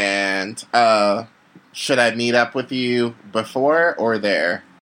 And, should I meet up with you before or there?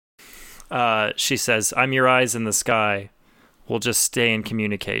 She says, I'm your eyes in the sky. We'll just stay in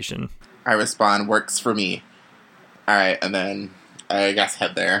communication. I respond, works for me. Alright, and then I guess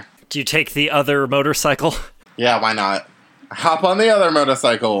head there. Do you take the other motorcycle? Yeah, why not? Hop on the other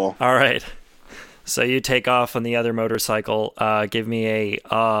motorcycle. All right. So you take off on the other motorcycle. Give me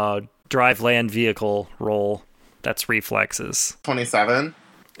a drive land vehicle roll. That's reflexes. 27.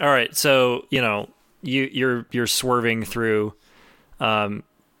 All right. So you're swerving through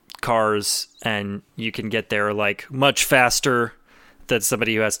cars, and you can get there like much faster than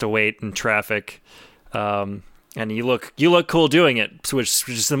somebody who has to wait in traffic. And you look cool doing it, which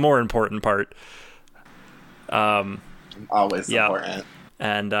is the more important part. Always important.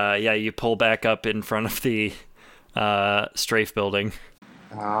 And you pull back up in front of the strafe building.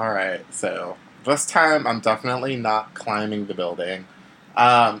 All right, so this time I'm definitely not climbing the building.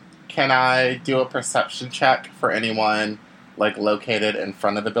 Can I do a perception check for anyone like located in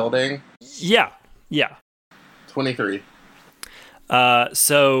front of the building? Yeah. 23.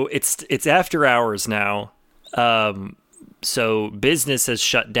 So it's after hours now. So business has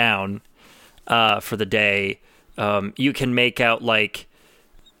shut down for the day. You can make out like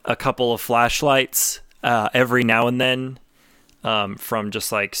a couple of flashlights every now and then from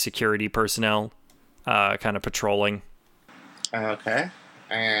just like security personnel kind of patrolling. Okay.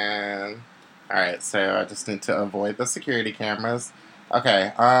 And all right, so I just need to avoid the security cameras.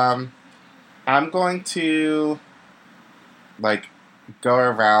 Okay. I'm going to like go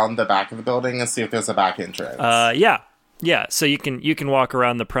around the back of the building and see if there's a back entrance. Yeah. So you can walk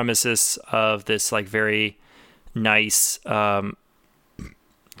around the premises of this like very nice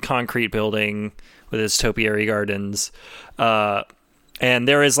concrete building with its topiary gardens, and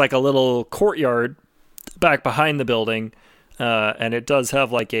there is like a little courtyard back behind the building, and it does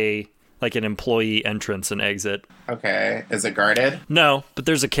have like an employee entrance and exit. Okay, is it guarded? No, but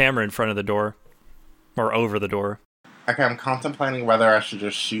there's a camera in front of the door or over the door. Okay, I'm contemplating whether I should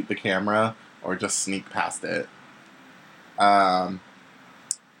just shoot the camera or just sneak past it. Okay,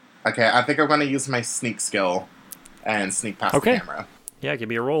 I think I'm going to use my sneak skill and sneak past the camera. Yeah, give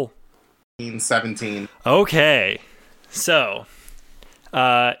me a roll. 17. Okay, so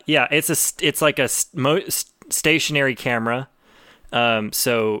it's like a stationary camera.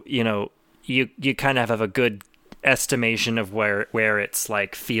 So you kind of have a good estimation of where its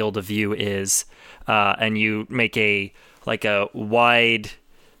like field of view is, and you make a wide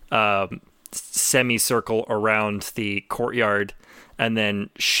semicircle around the courtyard, and then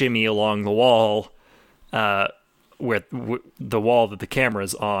shimmy along the wall, where the wall that the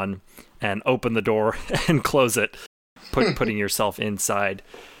camera's on, and open the door and close it, putting yourself inside,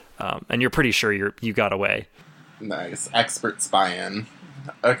 and you're pretty sure you got away. Nice, expert spying.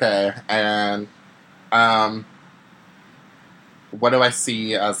 Okay, and what do I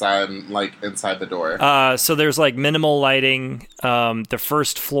see as I'm like inside the door? So there's like minimal lighting. The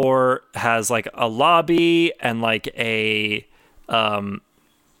first floor has like a lobby and like a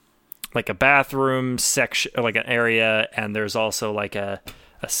bathroom section, like an area, and there's also like a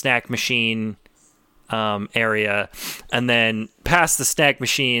snack machine area, and then past the snack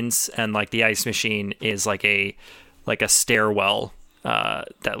machines and like the ice machine is like a stairwell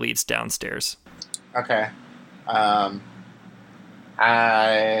that leads downstairs. Okay. Can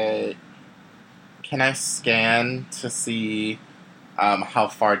I scan to see how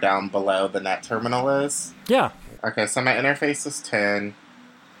far down below the net terminal is? Yeah. Okay, so my interface is 10,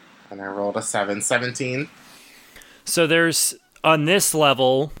 and I rolled a 7. 17. So there's, on this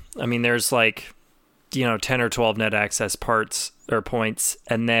level, I mean, there's like, 10 or 12 net access parts or points,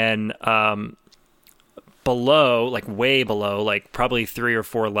 and then below, like way below, like probably 3 or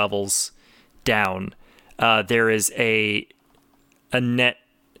 4 levels down, there is a net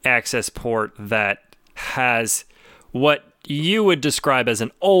access port that has what you would describe as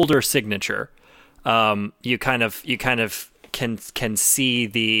an older signature. You kind of can see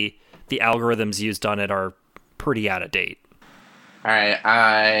the algorithms used on it are pretty out of date. All right,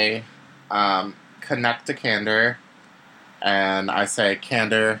 I connect to Candor, and I say,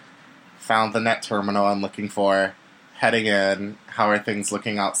 Candor, found the net terminal I'm looking for. heading in. How are things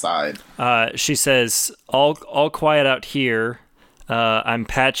looking outside? She says, all quiet out here. I'm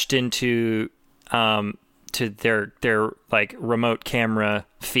patched into to their like remote camera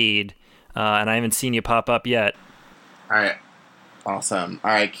feed, and I haven't seen you pop up yet. All right, awesome.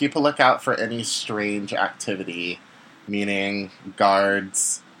 All right, keep a lookout for any strange activity, meaning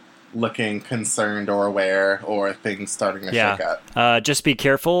guards looking concerned or aware, or things starting to shake up. Just be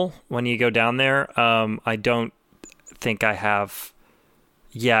careful when you go down there. I don't think I have.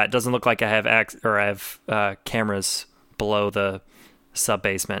 Yeah, it doesn't look like I have cameras below the sub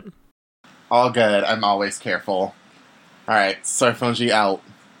basement. All good. I'm always careful. All right, Soifonji out.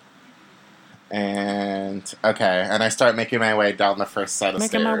 And okay, and I start making my way down the first set of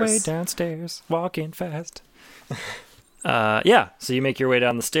stairs. Making my way downstairs, walking fast. Yeah, so you make your way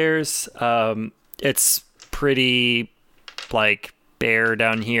down the stairs. It's pretty like bare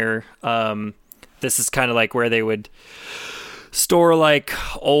down here. This is kind of like where they would store like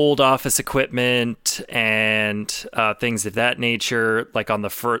old office equipment and things of that nature, like on the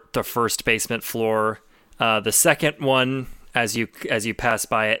first basement floor. The second one, as you pass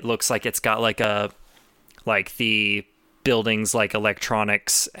by, it looks like it's got like the buildings like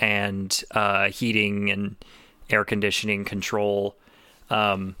electronics and heating and air conditioning control.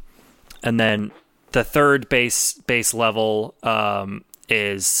 And then the third base level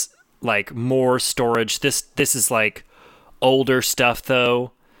is like more storage. This is like older stuff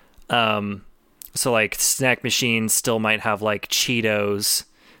though. So like snack machines still might have like Cheetos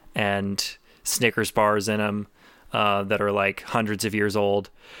and Snickers bars in them that are like hundreds of years old.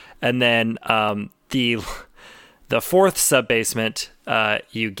 And then the fourth sub basement,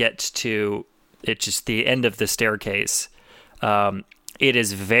 you get to, it's just the end of the staircase. It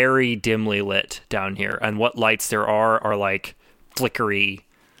is very dimly lit down here, and what lights there are like flickery,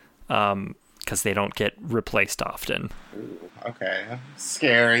 because they don't get replaced often. Ooh, okay.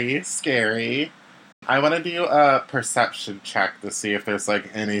 Scary. I want to do a perception check to see if there's like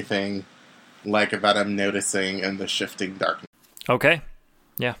anything like that I'm noticing in the shifting darkness. Okay.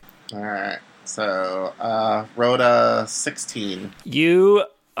 Yeah. Alright. So, wrote a 16. You,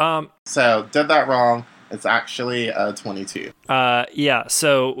 So, did that wrong. It's actually a 22. Yeah,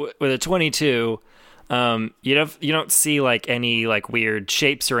 so with a 22, you don't see like any like weird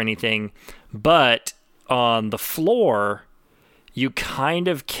shapes or anything, but on the floor, you kind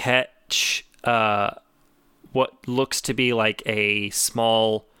of catch what looks to be like a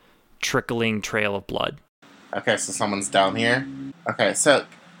small trickling trail of blood. Okay, so someone's down here. Okay, so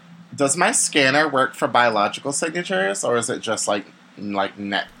does my scanner work for biological signatures, or is it just like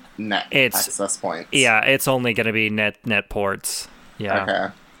net access points? Yeah, it's only going to be net ports.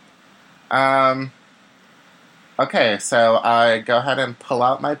 Yeah. Okay. Okay, so I go ahead and pull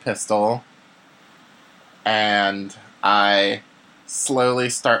out my pistol, and I slowly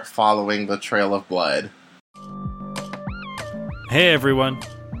start following the trail of blood. Hey everyone,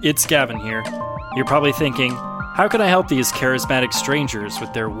 it's Gavin here. You're probably thinking, how can I help these charismatic strangers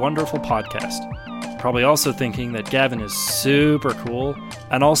with their wonderful podcast? Probably also thinking that Gavin is super cool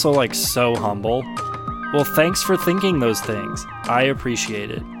and also like so humble. Well, thanks for thinking those things. I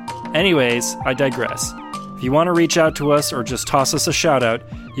appreciate it. Anyways, I digress. If you want to reach out to us or just toss us a shout out,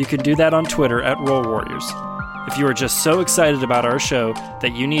 you can do that on Twitter at Roll Warriors. If you are just so excited about our show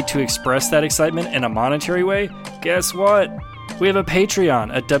that you need to express that excitement in a monetary way, guess what? We have a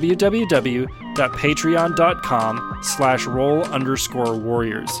Patreon at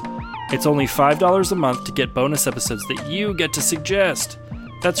www.patreon.com/roll_warriors. It's only $5 a month to get bonus episodes that you get to suggest.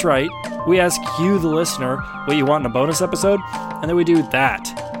 That's right, we ask you, the listener, what you want in a bonus episode, and then we do that.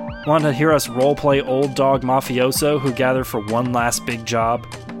 Want to hear us roleplay Old Dog Mafioso who gather for one last big job?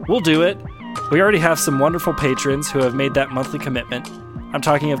 We'll do it. We already have some wonderful patrons who have made that monthly commitment. I'm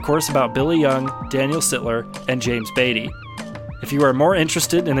talking, of course, about Billy Young, Daniel Sittler, and James Beatty. If you are more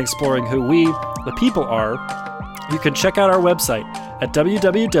interested in exploring who we, the people, are, you can check out our website at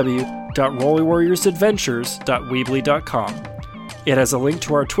www.rollywarriorsadventures.weebly.com. It has a link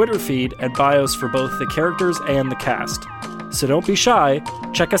to our Twitter feed and bios for both the characters and the cast. So don't be shy,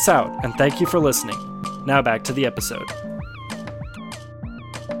 check us out, and thank you for listening. Now back to the episode.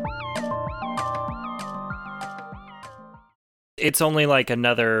 It's only like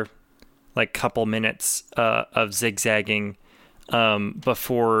another like couple minutes of zigzagging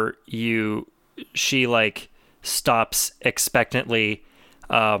before she like stops expectantly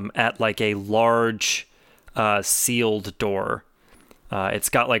at like a large sealed door. It's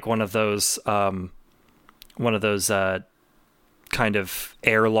got like one of those kind of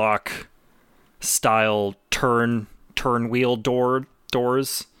airlock style turn wheel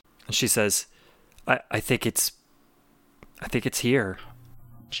doors. And she says, I think it's I think it's here.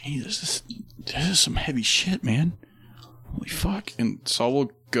 Jesus, this is some heavy shit, man. Holy fuck. And Saul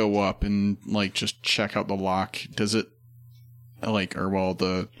will go up and, like, just check out the lock. Does it, like, or, well,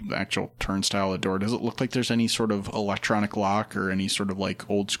 the actual turnstile of the door, does it look like there's any sort of electronic lock or any sort of, like,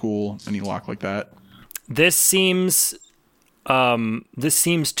 old school, any lock like that? This seems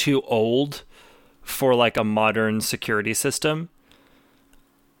too old for, like, a modern security system.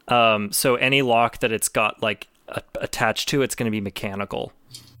 So any lock that it's got, like, attached to, it's going to be mechanical.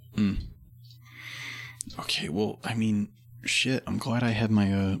 Okay, well, I mean, shit, I'm glad I had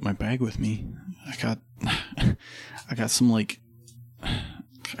my my bag with me. I got some, like,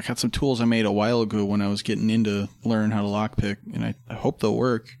 I got some tools I made a while ago when I was getting into learning how to lockpick, and I hope they'll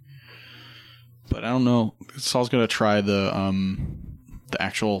work. But I don't know. Saul's gonna try the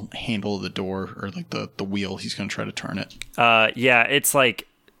actual handle of the door, or like the wheel. He's gonna try to turn it. Yeah, it's like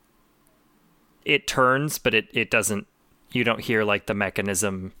it turns, but it doesn't. You don't hear like the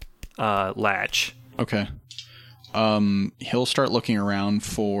mechanism latch. Okay. He'll start looking around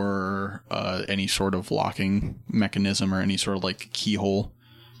for any sort of locking mechanism or any sort of like keyhole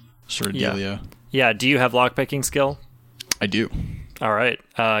sort of dealio. Yeah. Do you have lockpicking skill? I do. All right.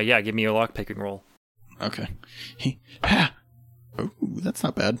 Yeah. Give me your lockpicking roll. Okay. Oh, that's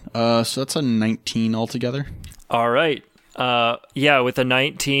not bad. So that's a 19 altogether. All right. Yeah. With a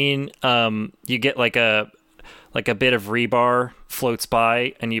 19, you get like a bit of rebar floats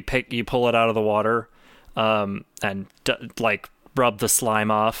by, and you pull it out of the water, and like rub the slime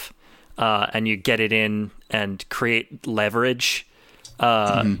off, and you get it in and create leverage,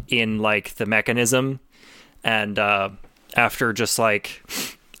 in like the mechanism, and after just like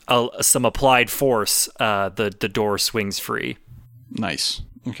some applied force, the door swings free. Nice.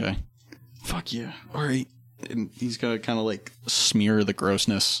 Okay. Fuck yeah. All right. And he's gonna kind of like smear the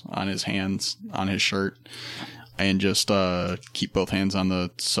grossness on his hands, on his shirt, and just keep both hands on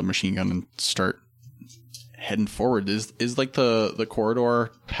the submachine gun and start heading forward. Is like the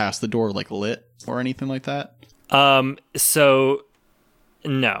corridor past the door like lit or anything like that? So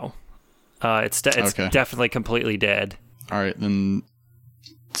no, it's okay. Definitely completely dead. All right, then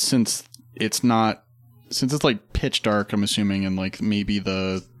since it's like pitch dark, I'm assuming, and like maybe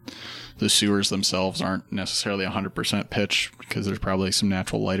the sewers themselves aren't necessarily 100% pitch because there's probably some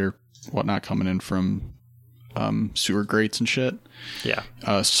natural light or whatnot coming in from sewer grates and shit. Yeah.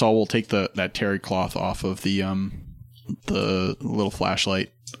 Saul will take that terry cloth off of the little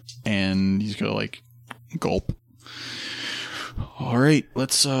flashlight, and he's gonna like gulp. All right,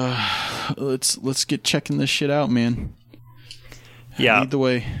 let's get checking this shit out, man. Yeah. Lead the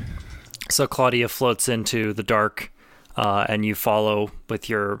way. So Claudia floats into the dark, and you follow with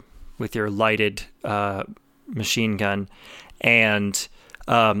your lighted machine gun, and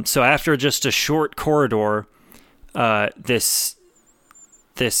so after just a short corridor, this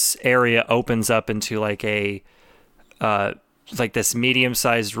area opens up into like a like this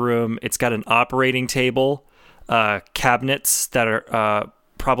medium-sized room. It's got an operating table, cabinets that are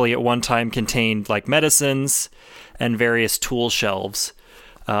probably at one time contained like medicines, and various tool shelves.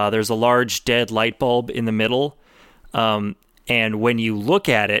 There's a large dead light bulb in the middle, and when you look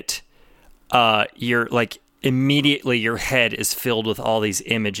at it, you're like immediately your head is filled with all these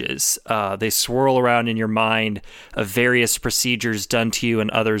images. They swirl around in your mind of various procedures done to you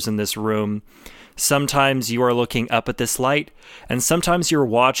and others in this room. Sometimes you are looking up at this light, and sometimes you're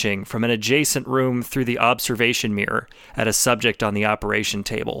watching from an adjacent room through the observation mirror at a subject on the operation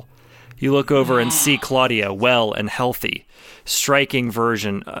table. You look over and see Claudia, well and healthy, striking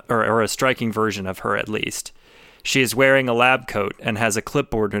version, or a striking version of her at least. She is wearing a lab coat and has a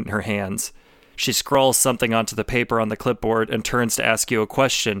clipboard in her hands. She scrawls something onto the paper on the clipboard and turns to ask you a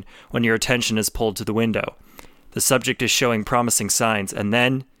question when your attention is pulled to the window. The subject is showing promising signs, and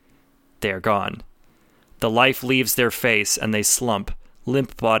then they are gone. The life leaves their face, and they slump,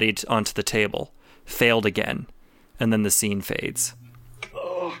 limp-bodied onto the table. Failed again. And then the scene fades.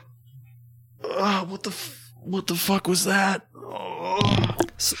 What the fuck was that?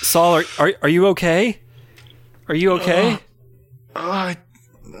 Saul, are you okay? Are you okay? I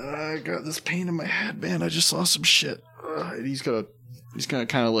got this pain in my head, man. I just saw some shit. And he's gonna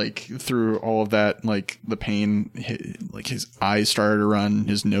kind of like through all of that, like the pain, like his eyes started to run,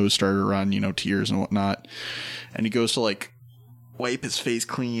 his nose started to run, tears and whatnot. And he goes to like wipe his face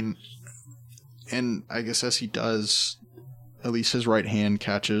clean. And I guess as he does, at least his right hand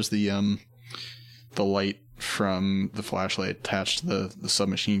catches the light from the flashlight attached to the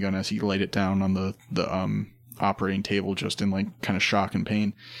submachine gun as he laid it down on the operating table, just in like kind of shock and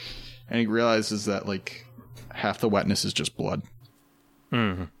pain. And he realizes that like half the wetness is just blood.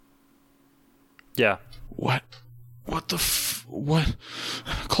 Mm-hmm. Yeah. What What the what?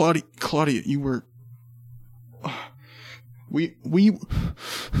 Claudia, you were...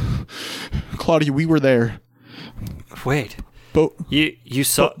 Claudia, we were there. Wait. You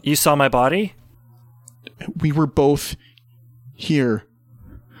saw my body? We were both here.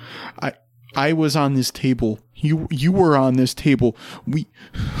 I was on this table. You were on this table.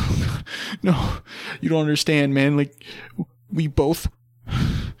 No, you don't understand, man. Like, we both...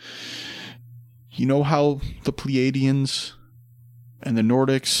 You know how the Pleiadians and the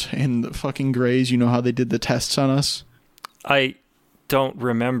Nordics and the fucking Greys, you know how they did the tests on us? I don't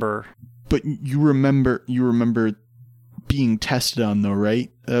remember. But you remember being tested on, though,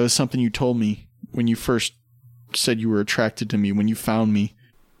 right? That was something you told me when you first said you were attracted to me, when you found me.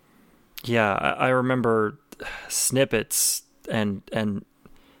 Yeah, I remember snippets and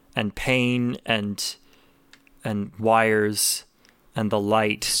pain and wires and the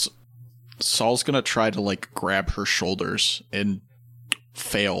light. Saul's gonna try to, like, grab her shoulders and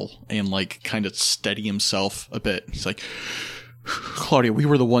fail and, like, kind of steady himself a bit. He's like, Claudia, we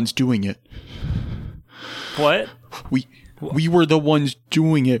were the ones doing it. What? We were the ones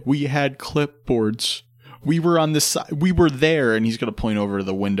doing it. We had clipboards. We were on the side. We were there, and he's gonna point over to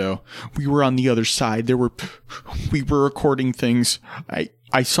the window. We were on the other side. We were recording things.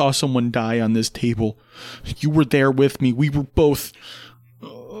 I saw someone die on this table. You were there with me. We were both...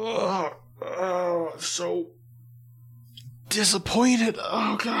 so disappointed.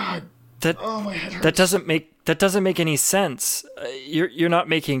 Oh God. My head hurts. That doesn't make any sense. You're not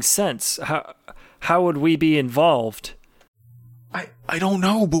making sense. How would we be involved? I don't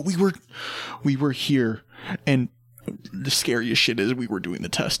know, but we were here, and the scariest shit is we were doing the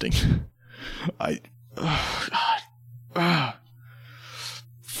testing.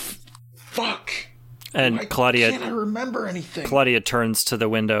 Fuck. And Claudia can't I remember anything? Claudia turns to the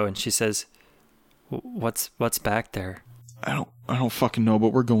window and she says, "What's back there?" I don't fucking know,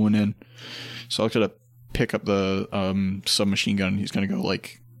 but we're going in. So I'm gonna pick up the submachine gun. He's gonna go,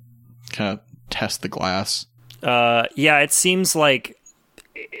 like, kind of test the glass. Yeah, it seems like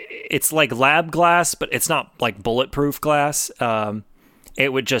it's like lab glass, but it's not like bulletproof glass.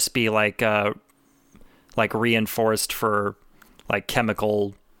 It would just be like reinforced for like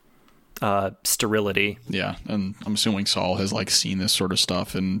chemical sterility. Yeah, and I'm assuming Saul has, like, seen this sort of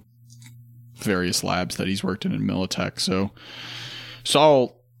stuff in various labs that he's worked in Militech. So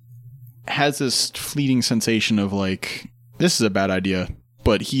Saul has this fleeting sensation of, like, this is a bad idea,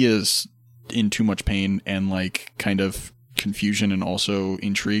 but he is in too much pain and, like, kind of confusion and also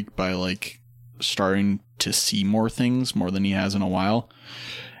intrigued by, like, starting to see more things more than he has in a while.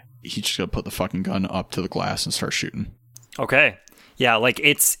 He's just gonna put the fucking gun up to the glass and start shooting. Okay. Yeah, like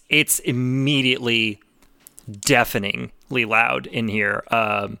it's immediately deafeningly loud in here.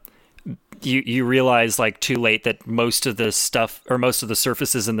 You realize, like, too late that most of the stuff or most of the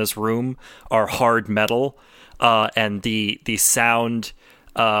surfaces in this room are hard metal, and the sound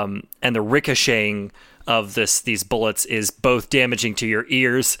and the ricocheting of these bullets is both damaging to your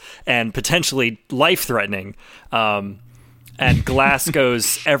ears and potentially life-threatening. And glass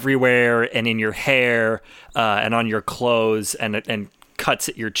goes everywhere and in your hair and on your clothes and cuts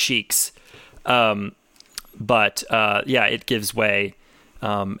at your cheeks. But it gives way.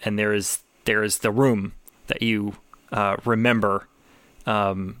 And there is the room that you remember.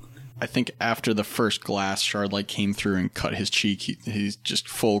 I think after the first glass shard, like, came through and cut his cheek, he's just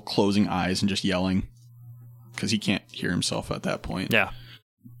full closing eyes and just yelling because he can't hear himself at that point. Yeah.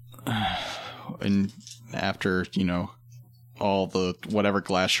 And after, all the whatever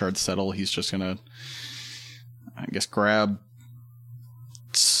glass shards settle, he's just gonna, I guess, grab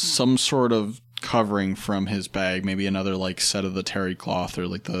some sort of covering from his bag, maybe another, like, set of the terry cloth or,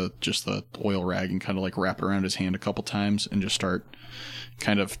 like, the oil rag, and kind of, like, wrap it around his hand a couple times and just start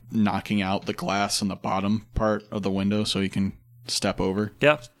kind of knocking out the glass in the bottom part of the window so he can step over.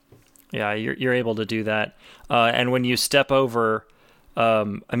 Yeah, you're able to do that. And when you step over,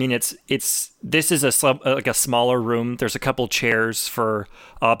 this is a smaller room. There's a couple chairs for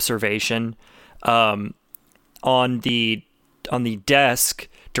observation. On the desk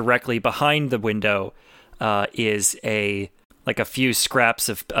directly behind the window is a few scraps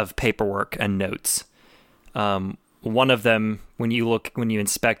of paperwork and notes. One of them, when you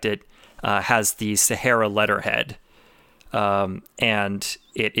inspect it, has the Sahara letterhead, and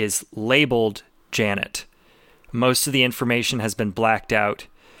it is labeled Janet. Most of the information has been blacked out,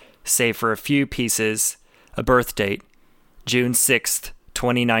 save for a few pieces, a birth date, June 6th,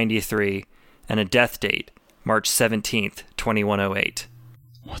 2093, and a death date, March 17th, 2108.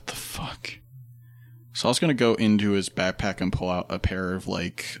 What the fuck? So I was going to go into his backpack and pull out a pair of,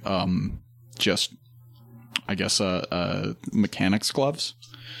 like, just I guess, mechanics gloves.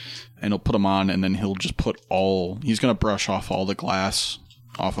 And he'll put them on, and then he'll just he's going to brush off all the glass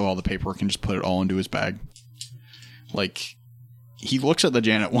off of all the paperwork and just put it all into his bag. Like, he looks at the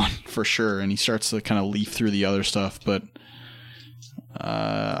Janet one for sure, and he starts to kind of leaf through the other stuff, but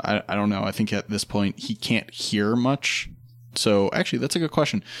I don't know. I think at this point he can't hear much. So actually, that's a good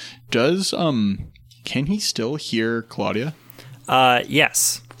question. Can he still hear Claudia?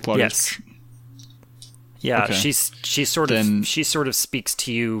 Yes. Claudia's yes. Yeah, okay. she sort of speaks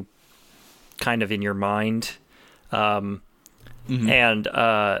to you kind of in your mind. And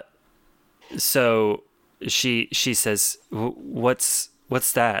so she says, what's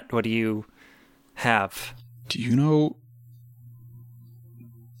that? What do you have? Do you know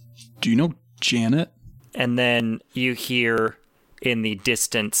Janet? And then you hear in the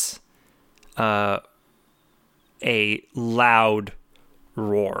distance a loud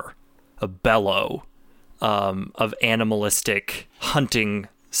roar, a bellow of animalistic hunting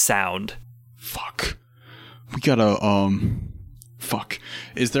sound. Fuck. We gotta, fuck.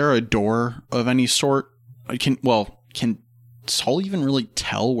 Is there a door of any sort? Can Saul even really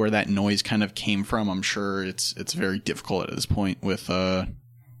tell where that noise kind of came from? I'm sure it's very difficult at this point with,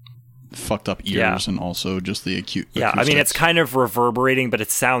 fucked up ears and also just the acute acoustics. I mean, it's kind of reverberating, but it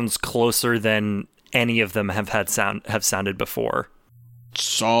sounds closer than any of them have sounded before.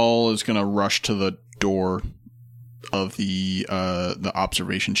 Saul is gonna rush to the door of the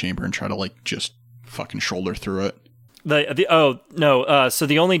observation chamber and try to like just fucking shoulder through it. So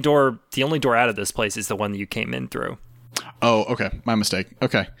the only door out of this place is the one that you came in through. Oh, okay. My mistake.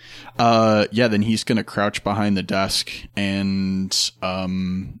 Okay. Then he's gonna crouch behind the desk and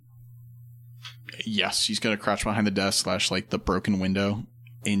he's gonna crouch behind the desk / like the broken window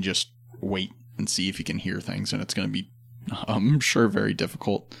and just wait and see if he can hear things, and it's gonna be I'm sure very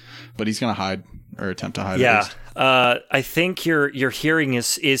difficult, but he's gonna hide or attempt to hide. Yeah, I think your hearing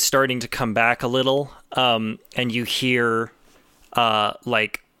is starting to come back a little, and you hear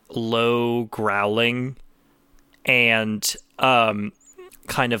like low growling and kind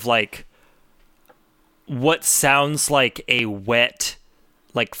of like what sounds like a wet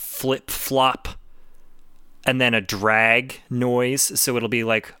like flip flop and then a drag noise. So it'll be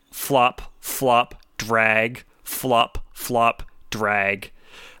like flop flop drag flop flop drag,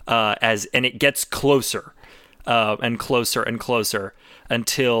 and it gets closer and closer and closer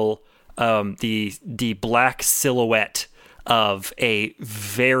until the black silhouette of a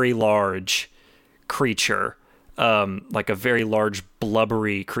very large creature, like a very large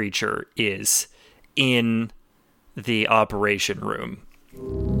blubbery creature, is in the operation room.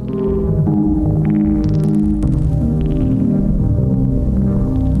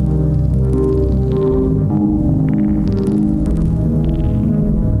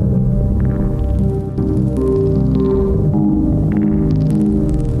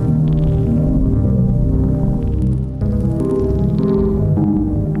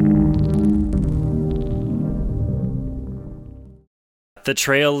 The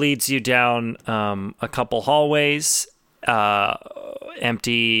trail leads you down a couple hallways,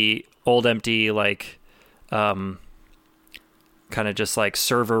 empty, like kind of just like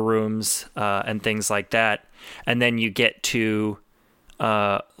server rooms and things like that. And then you get to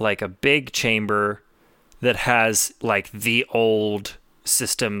like a big chamber that has like the old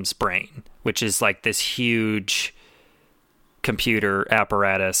systems brain, which is like this huge computer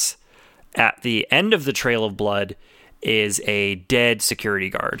apparatus. At the end of the trail of blood is a dead security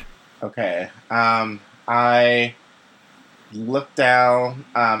guard. Okay. I look down.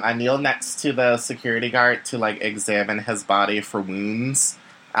 I kneel next to the security guard to like examine his body for wounds,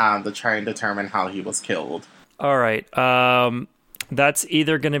 to try and determine how he was killed. All right. That's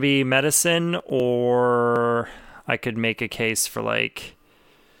either going to be medicine, or I could make a case for like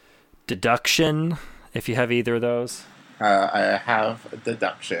deduction if you have either of those. I have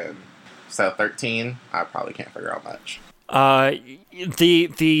deduction. So 13, I probably can't figure out much.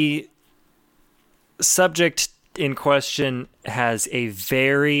 The subject in question has a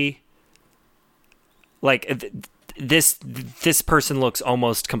very like this person looks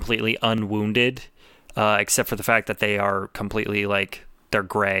almost completely unwounded, except for the fact that they are completely like they're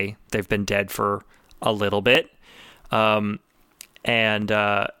gray. They've been dead for a little bit, the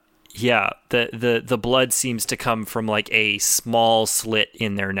blood seems to come from like a small slit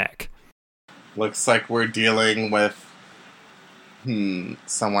in their neck. Looks like we're dealing with,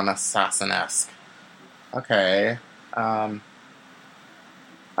 someone assassin-esque. Okay. I'm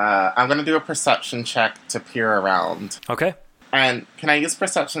gonna do a perception check to peer around. Okay. And can I use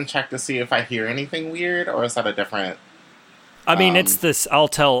perception check to see if I hear anything weird, or is that a different... I mean, it's this. I'll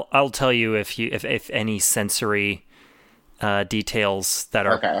tell you if any sensory details that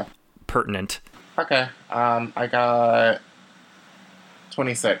are pertinent. Okay. I got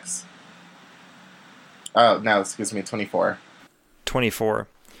 26. Oh no, excuse me, 24. 24.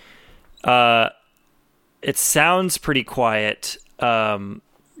 It sounds pretty quiet. Kind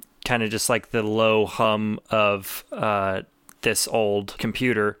of just like the low hum of this old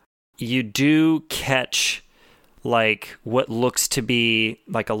computer. You do catch like what looks to be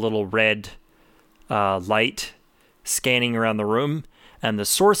like a little red light scanning around the room, and the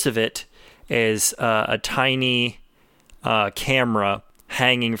source of it is a tiny camera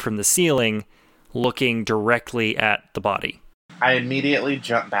hanging from the ceiling looking directly at the body. I immediately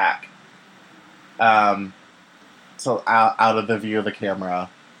jump back so out of the view of the camera,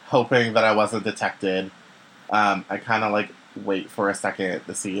 hoping that I wasn't detected. I kind of like wait for a second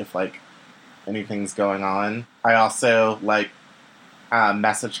to see if like anything's going on. I also like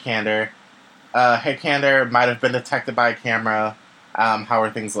message Candor. Hey Candor, might have been detected by a camera. How are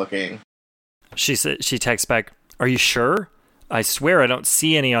things looking? She texts back, "Are you sure? I swear I don't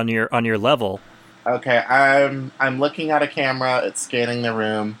see any on your level." Okay, I'm looking at a camera. It's scanning the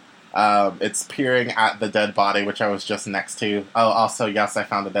room. It's peering at the dead body, which I was just next to. Oh, also, yes, I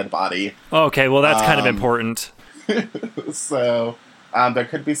found a dead body. Okay, well, that's kind of important. So, there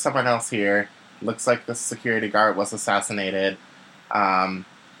could be someone else here. Looks like the security guard was assassinated.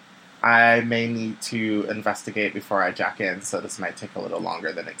 I may need to investigate before I jack in, so this might take a little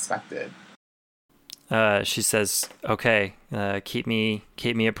longer than expected. She says, "Okay, keep me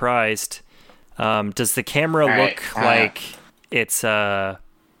apprised." Does the camera look like it's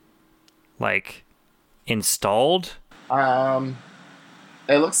like installed?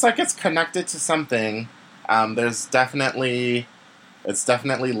 It looks like it's connected to something. It's definitely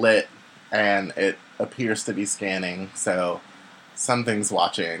lit, and it appears to be scanning. So something's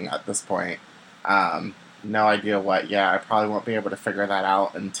watching at this point. No idea what. Yeah, I probably won't be able to figure that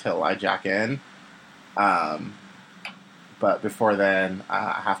out until I jack in. But before then,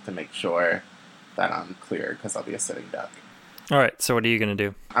 I have to make sure that I'm clear because I'll be a sitting duck. All right, so what are you going to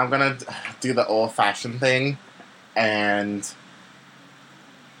do? I'm going to do the old-fashioned thing and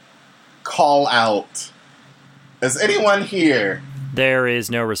call out, "Is anyone here?" There is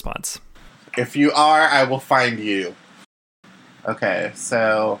no response. If you are, I will find you. Okay,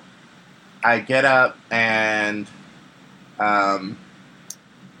 so I get up and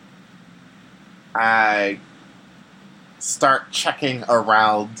I start checking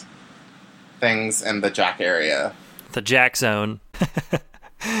around things in the jack area. The jack zone.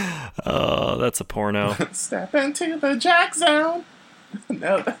 Oh, that's a porno. Step into the jack zone.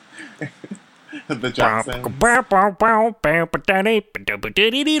 No, the jack zone.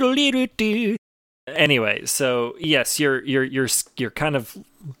 Anyway, so yes, you're kind of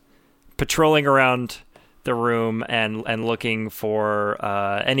patrolling around the room and looking for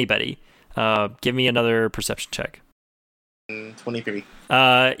anybody. Give me another perception check. 23.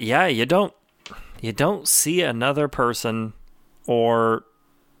 Yeah, you don't see another person or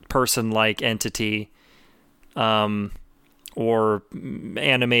person-like entity, or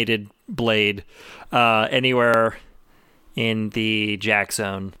animated blade anywhere in the jack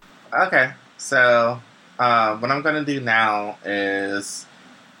zone. Okay, so what I'm going to do now is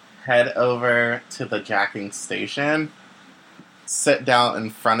head over to the jacking station, sit down in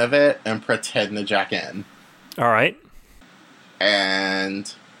front of it, and pretend to jack in. All right.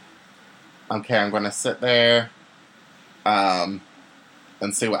 And okay, I'm going to sit there and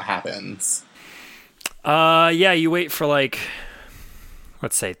see what happens. Yeah, you wait for like,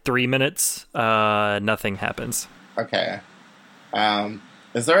 let's say 3 minutes. Nothing happens. Okay.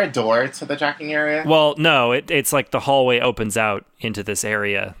 Is there a door to the jacking area? Well, no, it's like the hallway opens out into this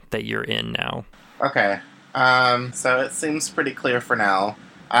area that you're in now. Okay. So it seems pretty clear for now.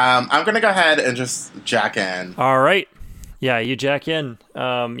 I'm going to go ahead and just jack in. All right. Yeah, you jack in.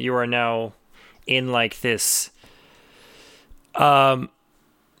 You are now in like this. Well,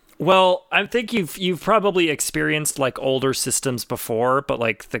 I think you've probably experienced like older systems before, but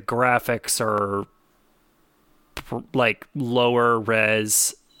like the graphics are like lower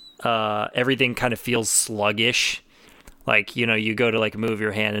res. Everything kind of feels sluggish. Like, you know, you go to like move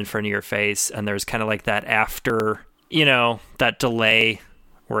your hand in front of your face and there's kind of like that after, you know, that delay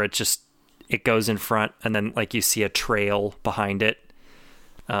where it goes in front and then like you see a trail behind it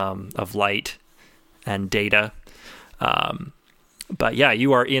of light and data. But yeah,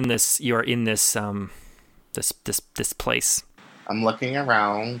 you are in this this place. I'm looking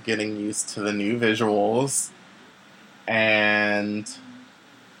around, getting used to the new visuals. And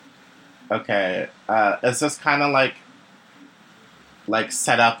okay, is this kind of like like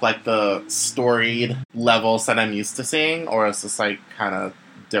set up like the storied levels that I'm used to seeing, or is this like kind of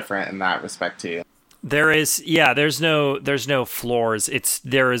different in that respect too? There's no floors.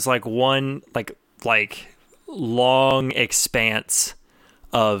 There is like one like long expanse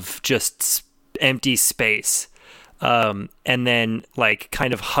of just empty space. And then like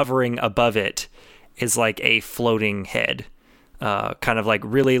kind of hovering above it is like a floating head. Kind of like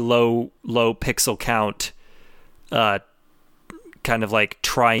really low pixel count, kind of like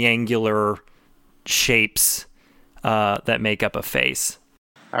triangular shapes that make up a face.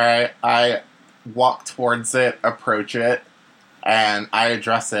 All right, I walk towards it, approach it, and I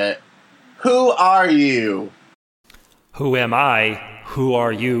address it. Who are you? Who am I? Who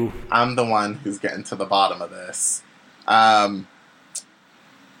are you? I'm the one who's getting to the bottom of this. What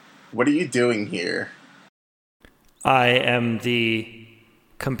are you doing here? I am the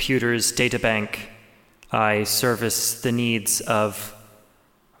computer's databank. I service the needs of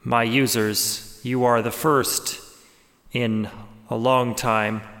my users. You are the first in a long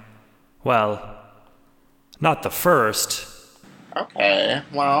time. Well, not the first. Okay,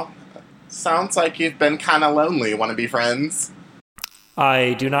 well, sounds like you've been kind of lonely. Want to be friends?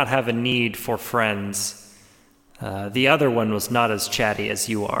 I do not have a need for friends. The other one was not as chatty as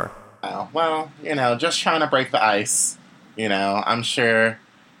you are. Oh, well, just trying to break the ice. I'm sure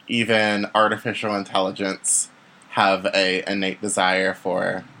even artificial intelligence have a innate desire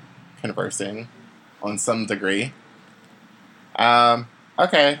for conversing on some degree.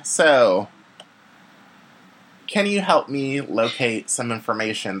 Okay, so can you help me locate some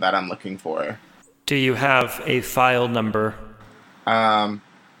information that I'm looking for? Do you have a file number? I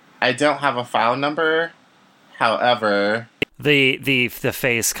don't have a file number. However, the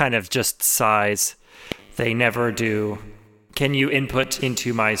face kind of just sighs. They never do. Can you input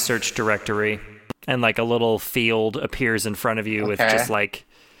into my search directory? And like a little field appears in front of you with just like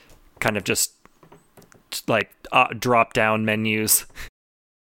kind of just like drop down menus.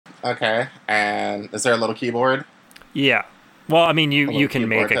 Okay, and is there a little keyboard? Yeah. Well, I mean, you can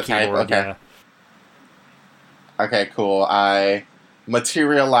make a keyboard. Okay. Yeah. Okay, cool. I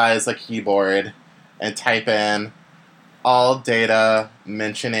materialize a keyboard and type in all data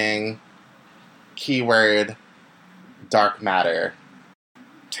mentioning keyword dark matter.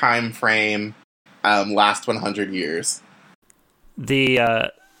 Time frame last 100 years.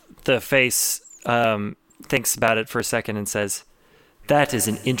 The face thinks about it for a second and says, "That is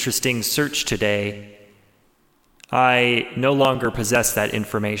an interesting search today. I no longer possess that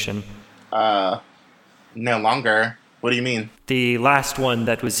information." No longer? What do you mean? The last one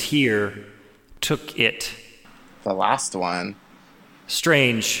that was here took it. The last one?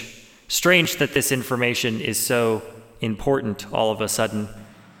 Strange that this information is so important all of a sudden.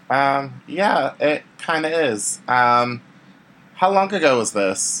 Yeah, it kind of is. How long ago was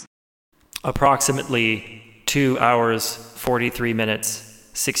this? Approximately 2 hours, 43 minutes,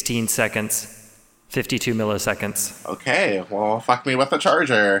 16 seconds, 52 milliseconds. Okay, well, fuck me with the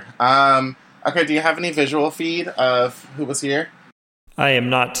charger. Okay, do you have any visual feed of who was here? I am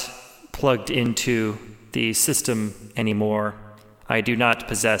not plugged into the system anymore. I do not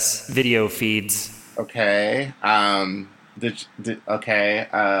possess video feeds. Okay, do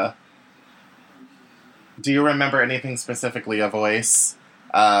you remember anything specifically, a voice?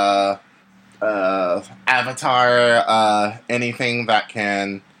 Avatar, anything that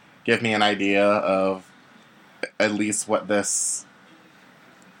can give me an idea of at least what this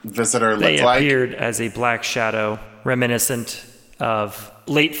visitor looked like? They appeared as a black shadow, reminiscent of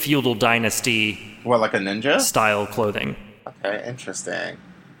late feudal dynasty. What, like a ninja? Style clothing. Okay, interesting.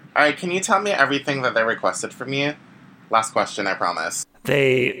 Alright, can you tell me everything that they requested from you? Last question, I promise.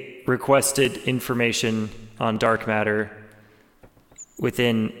 They requested information on dark matter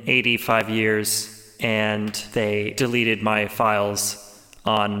within 85 years, and they deleted my files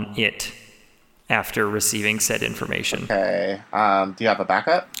on it after receiving said information. Okay, do you have a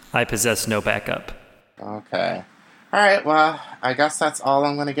backup? I possess no backup. Okay. Alright, well, I guess that's all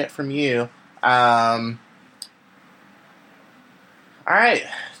I'm gonna get from you. Alright,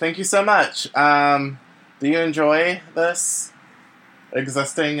 thank you so much. Do you enjoy this?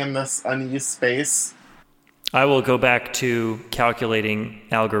 Existing in this unused space? I will go back to calculating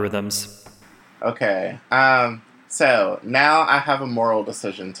algorithms. Okay. So, now I have a moral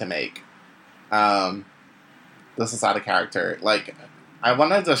decision to make. This is out of character. Like, I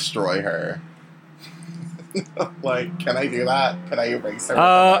want to destroy her. Like, can I do that? Can I erase her?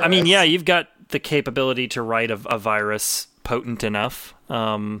 I mean, yeah, you've got the capability to write a virus potent enough,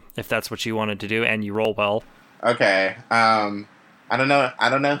 if that's what you wanted to do, and you roll well. Okay. I don't know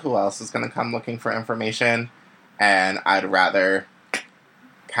who else is going to come looking for information, and I'd rather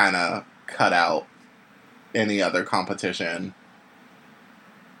kind of cut out any other competition.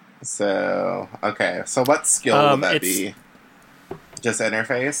 So, okay. So what skill would that be? Just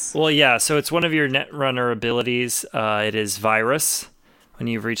interface? Well, yeah. So it's one of your Netrunner abilities. It is Virus. When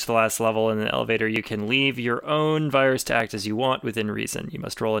you've reached the last level in the elevator, you can leave your own virus to act as you want within reason. You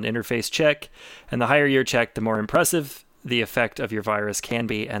must roll an interface check, and the higher your check, the more impressive the effect of your virus can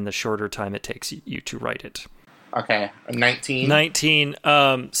be, and the shorter time it takes you to write it. Okay, 19. 19.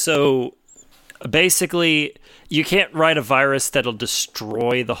 So basically, you can't write a virus that'll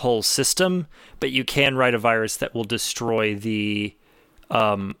destroy the whole system, but you can write a virus that will destroy the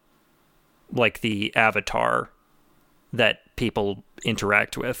the avatar that people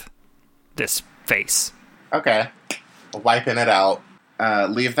interact with. This face. Okay. Wiping it out.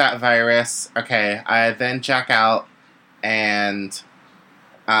 Leave that virus. Okay, I then check out and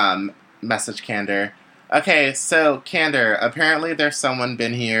message Candor. Okay, so Candor, apparently there's someone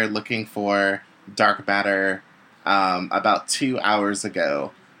been here looking for dark matter about 2 hours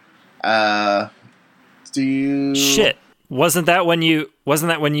ago. Do you... Shit. Wasn't that when you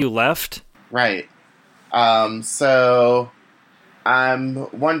left? Right. So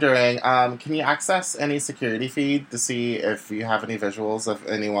I'm wondering, can you access any security feed to see if you have any visuals of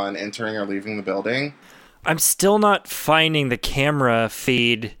anyone entering or leaving the building? I'm still not finding the camera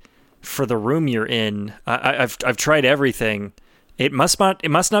feed for the room you're in. I've tried everything. It must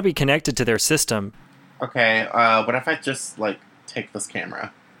not be connected to their system. Okay. What if I just take this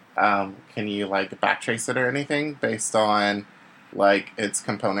camera? Can you backtrace it or anything based on its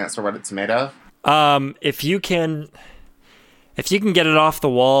components or what it's made of? If you can get it off the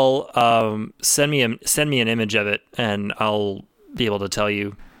wall, send me an image of it, and I'll be able to tell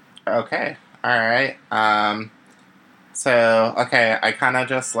you. Okay. All right. So okay, I kind of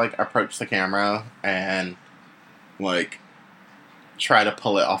just approach the camera and try to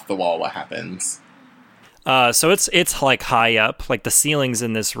pull it off the wall. What happens? So it's high up. The ceilings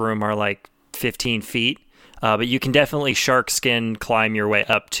in this room are 15 feet, but you can definitely shark skin climb your way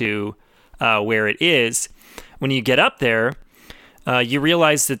up to where it is. When you get up there, you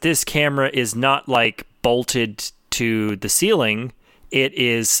realize that this camera is not bolted to the ceiling. It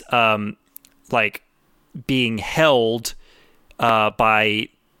is being held by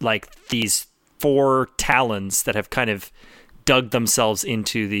these 4 talons that have kind of dug themselves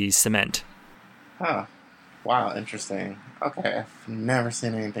into the cement. Huh. Wow, interesting. Okay, I've never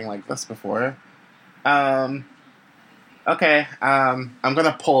seen anything like this before. Okay, I'm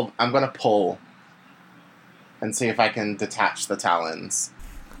gonna pull and see if I can detach the talons.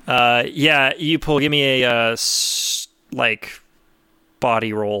 Yeah, you pull. Give me a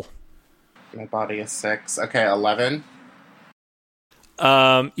body roll. My body is 6. Okay, 11.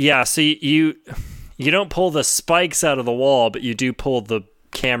 Yeah. So you don't pull the spikes out of the wall, but you do pull the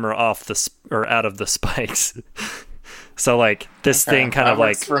camera off out of the spikes. So this thing kind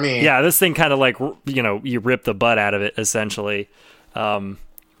of for me. Yeah, this thing kind of you rip the butt out of it essentially,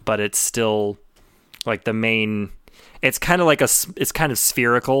 but it's still the main. It's kind of it's kind of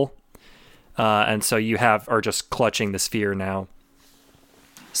spherical, and so you are just clutching the sphere now.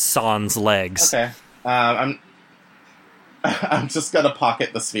 Sans legs. Okay, I'm just gonna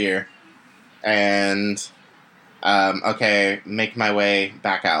pocket the sphere, and make my way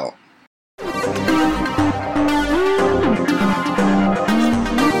back out.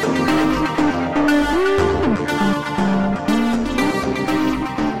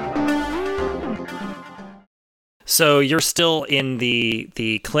 So you're still in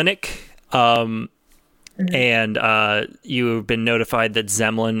the clinic, and you've been notified that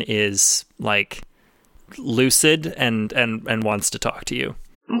Zemlin is lucid and wants to talk to you.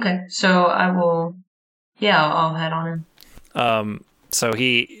 Okay, so I will. Yeah, I'll head on in. So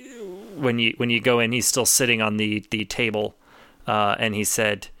when you go in, he's still sitting on the table, and he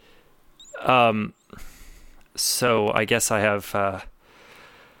said, "So I guess I have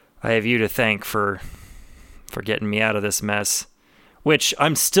you to thank for getting me out of this mess, which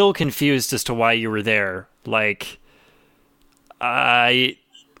I'm still confused as to why you were there. Oh,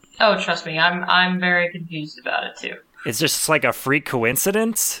 trust me, I'm very confused about it too. It's just a freak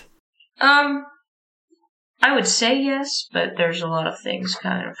coincidence? I would say yes, but there's a lot of things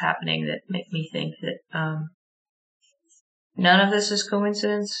kind of happening that make me think that, none of this is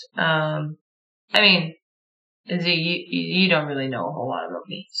coincidence. I mean, you don't really know a whole lot about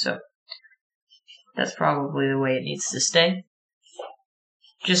me, so that's probably the way it needs to stay.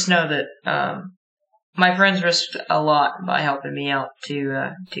 Just know that, my friends risked a lot by helping me out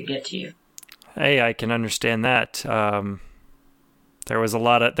to get to you. Hey, I can understand that. There was a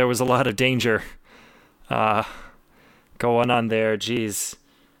lot of danger going on there. Jeez.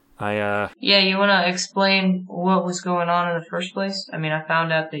 Yeah, you want to explain what was going on in the first place? I mean, I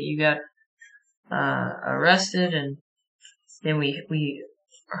found out that you got arrested, and then we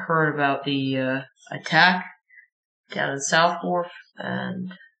heard about the attack down in South Wharf,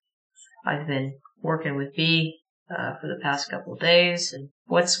 and I've been working with B for the past couple of days. And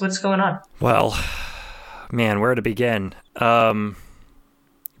what's going on? Well, man, where to begin?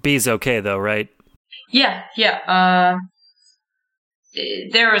 B's okay though, right? Yeah.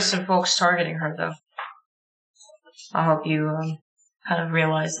 There was some folks targeting her though. I hope you kind of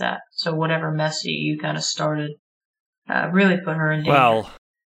realize that. So whatever mess you kind of started really put her in danger. Well,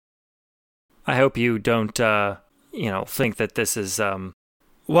 I hope you don't, think that this is,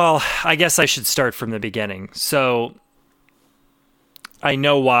 Well, I guess I should start from the beginning. So, I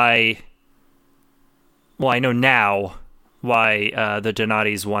know why... Well, I know now why the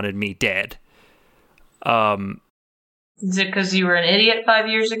Donatis wanted me dead. Is it because you were an idiot 5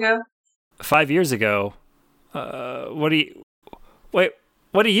 years ago? 5 years ago? What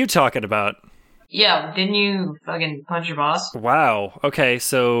are you talking about? Yeah, didn't you fucking punch your boss? Wow. Okay,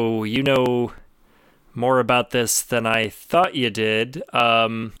 so you know more about this than I thought you did.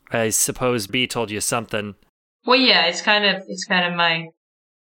 I suppose B told you something. Well, yeah, it's kind of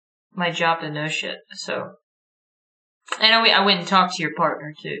my job to know shit. So, and I went and talked to your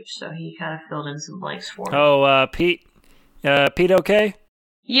partner too, so he kind of filled in some blanks for me. Oh, Pete. Pete, okay?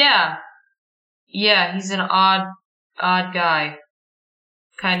 Yeah, he's an odd guy,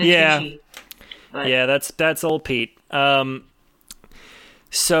 kind of fishy. But... Yeah, that's old Pete.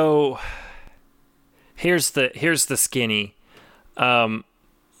 So here's the skinny.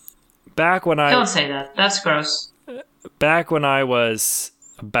 Back when Don't say that. That's gross. Back when I was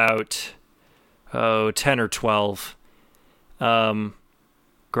about 10 or 12,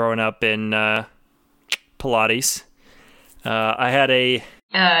 growing up in Pilates, I had a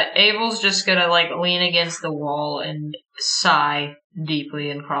Abel's just gonna lean against the wall and sigh deeply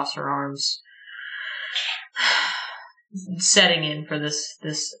and cross her arms. Setting in for this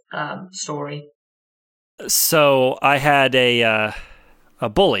story. So I had a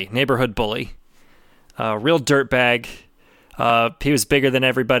bully, neighborhood bully, a real dirtbag. He was bigger than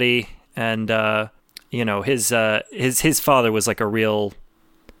everybody, and his father was like a real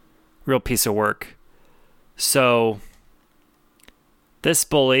piece of work. So this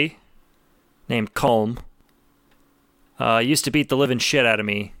bully named Colm used to beat the living shit out of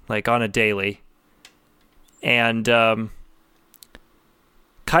me, like on a daily. And kind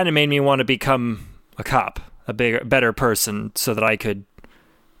of made me want to become a cop, a better person, so that I could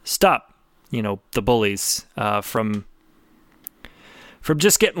stop, the bullies from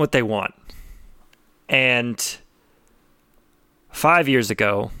just getting what they want. And 5 years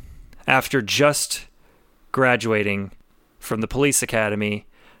ago, after just graduating from the police academy,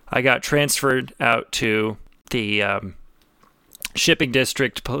 I got transferred out to the shipping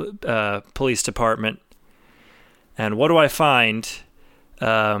district police department. And what do I find?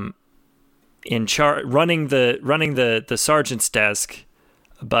 Running the sergeant's desk,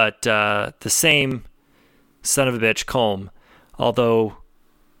 but the same son of a bitch, Colm. Although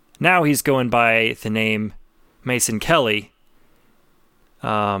now he's going by the name Mason Kelly.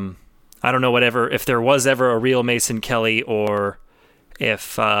 I don't know if there was ever a real Mason Kelly, or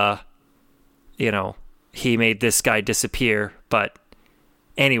if he made this guy disappear. But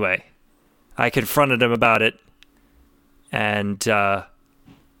anyway, I confronted him about it. And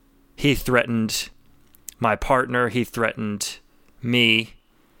he threatened my partner, he threatened me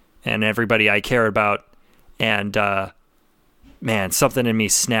and everybody I care about. And, man, something in me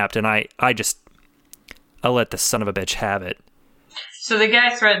snapped, and I let the son of a bitch have it. So the guy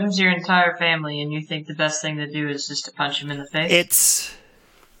threatens your entire family, and you think the best thing to do is just to punch him in the face?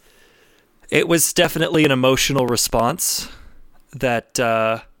 It was definitely an emotional response that,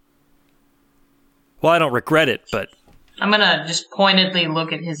 I don't regret it, but... I'm gonna just pointedly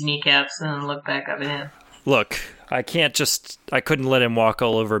look at his kneecaps and then look back up at him. Look, I couldn't let him walk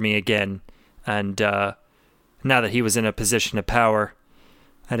all over me again. And now that he was in a position of power,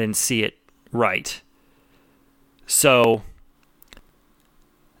 I didn't see it right. So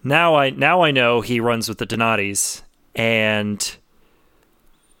now I know he runs with the Donatis, and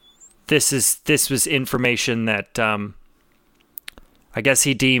this was information that I guess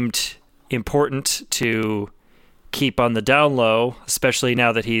he deemed important to keep on the down low, especially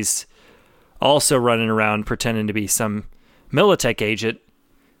now that he's also running around pretending to be some Militech agent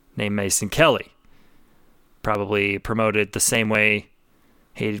named Mason Kelly. Probably promoted the same way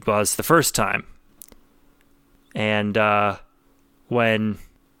he was the first time. And when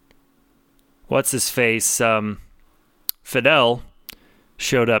what's-his-face, Fidel,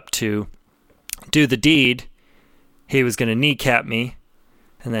 showed up to do the deed, he was going to kneecap me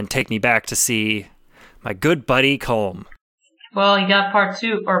and then take me back to see my good buddy Colm. Well, you got part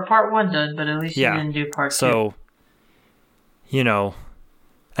 2, or part 1 done, but at least you didn't do part 2. So, you know,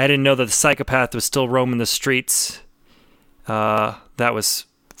 I didn't know that the psychopath was still roaming the streets. That was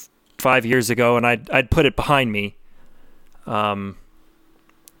 5 years ago, and I'd put it behind me. And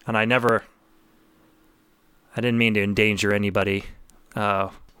I didn't mean to endanger anybody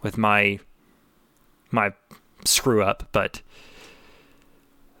with my screw up, but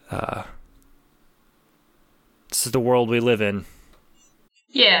this is the world we live in.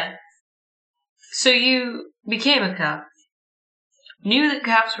 Yeah. So you became a cop, knew that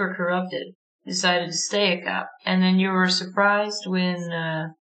cops were corrupted, decided to stay a cop, and then you were surprised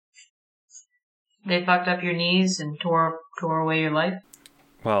when they fucked up your knees and tore away your life?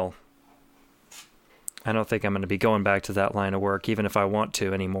 Well, I don't think I'm going to be going back to that line of work, even if I want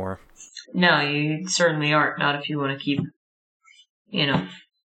to anymore. No, you certainly aren't. Not if you want to keep,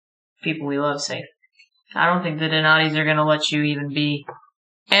 people we love safe. I don't think the Donatis are going to let you even be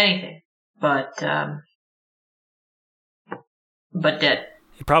anything but dead.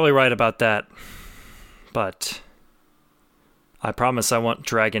 You're probably right about that, but I promise I won't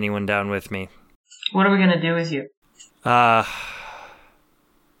drag anyone down with me. What are we going to do with you? Let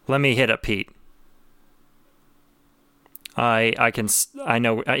me hit up Pete. I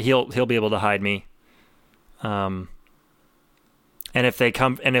know he'll be able to hide me. And if they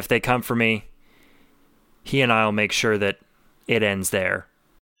come for me, he and I'll make sure that it ends there.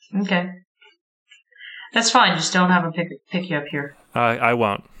 Okay. That's fine. Just don't have him pick you up here. I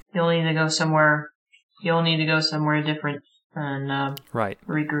won't. You'll need to go somewhere. You'll need to go somewhere different and right.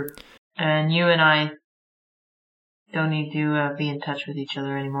 Regroup. And you and I don't need to be in touch with each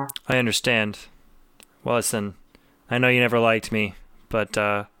other anymore. I understand. Well, listen, I know you never liked me, but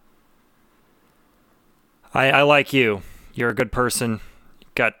I like you. You're a good person.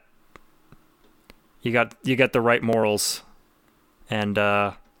 You got the right morals, and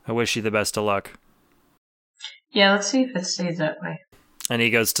I wish you the best of luck. Yeah, let's see if it stays that way. And he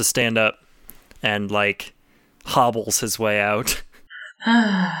goes to stand up and hobbles his way out.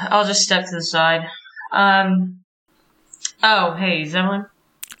 I'll just step to the side. Oh, hey, Zemlin?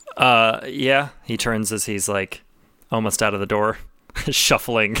 Yeah. He turns as he's almost out of the door,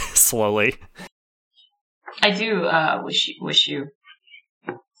 shuffling slowly. I do wish you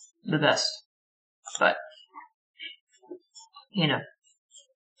the best, but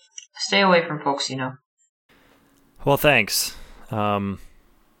stay away from folks. Well, thanks. I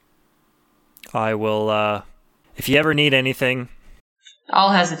will. If you ever need anything,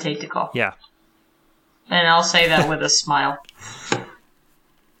 I'll hesitate to call. Yeah. And I'll say that with a smile.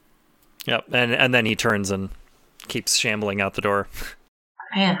 Yep. And then he turns and keeps shambling out the door.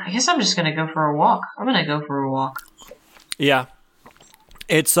 Man, I guess I'm just gonna go for a walk. Yeah.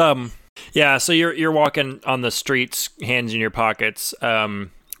 It's yeah, so you're walking on the streets, hands in your pockets.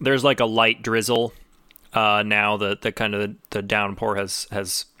 There's a light drizzle now. The kind of the downpour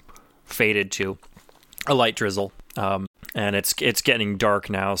has faded to a light drizzle. And it's getting dark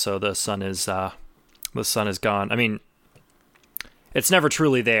now, so the sun is gone. I mean, it's never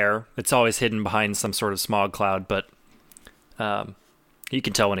truly there. It's always hidden behind some sort of smog cloud, but you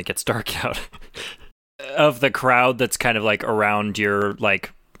can tell when it gets dark out. Of the crowd that's kind of around your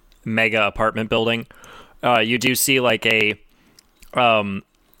mega apartment building, you do see a kind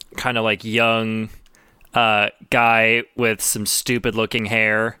of young guy with some stupid looking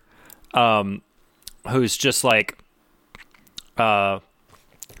hair, who's just got a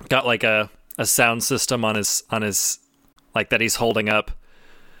sound system on his that he's holding up.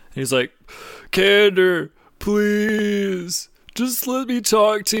 He's like, "Candor, please, just let me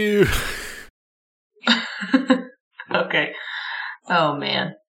talk to you." Okay. Oh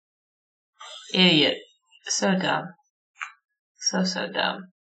man. Idiot. So dumb. So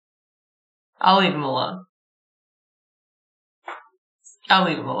dumb. I'll leave him alone. I'll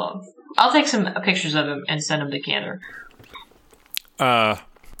take some pictures of him and send them to Candor.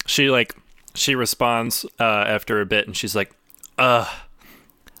 She responds after a bit, and she's like,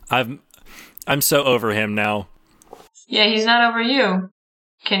 I'm so over him now." Yeah, he's not over you.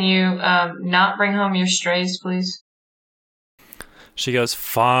 Can you not bring home your strays, please? She goes,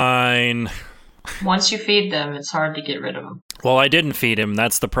 "Fine." Once you feed them, it's hard to get rid of them. Well, I didn't feed him.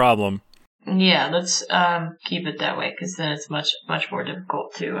 That's the problem. Yeah, let's keep it that way, because then it's much more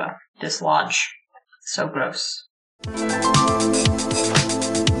difficult to dislodge. So gross.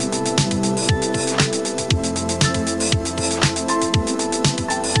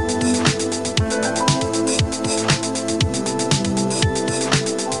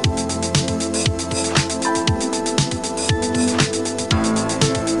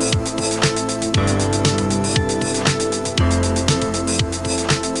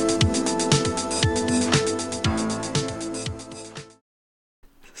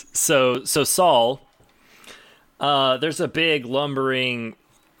 So Saul, there's a big lumbering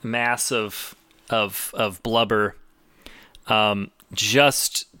mass of blubber,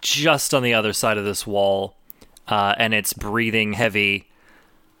 just on the other side of this wall, and it's breathing heavy.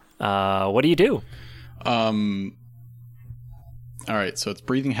 What do you do? All right, so it's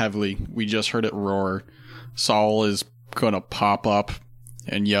breathing heavily. We just heard it roar. Saul is gonna pop up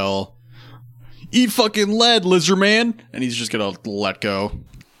and yell, "Eat fucking lead, lizard man!" And he's just gonna let go.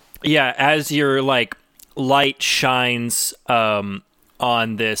 Yeah, as your light shines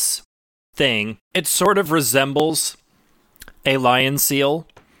on this thing, it sort of resembles a lion seal.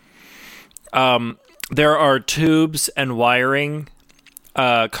 There are tubes and wiring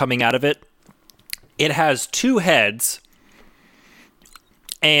coming out of it. It has two heads.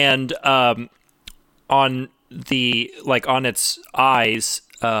 And on its eyes,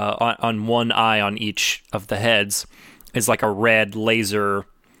 on one eye on each of the heads, is like a red laser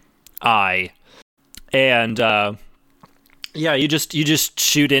eye. And you just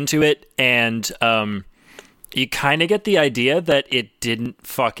shoot into it, and you kind of get the idea that it didn't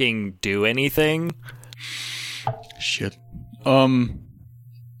fucking do anything. Shit. Fuck.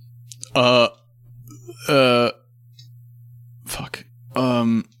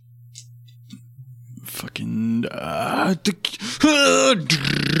 Fucking.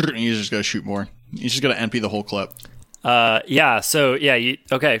 He's just gonna shoot more. He's just gonna empty the whole clip. Yeah. So yeah.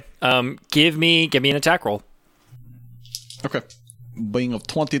 Okay. Give me an attack roll. Okay. Being of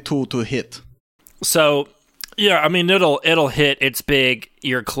 22 to hit. So yeah. I mean, it'll hit. It's big.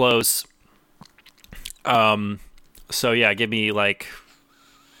 You're close. So yeah. Give me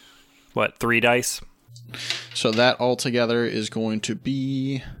 3 dice. So that altogether is going to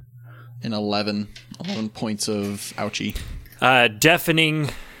be an 11 points of ouchie.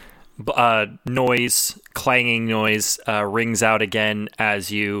 Deafening noise, clanging noise rings out again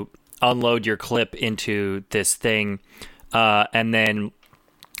as you unload your clip into this thing. And then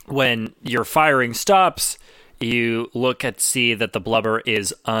when your firing stops, you look at see that the blubber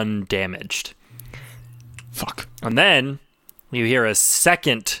is undamaged. Fuck. And then you hear a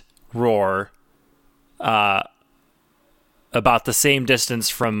second roar about the same distance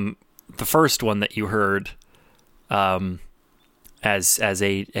from the first one that you heard, as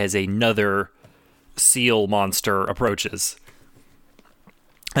another seal monster approaches.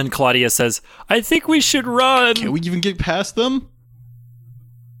 And Claudia says, "I think we should run." Can we even get past them?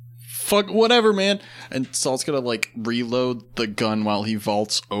 Fuck, whatever, man. And Saul's gonna reload the gun while he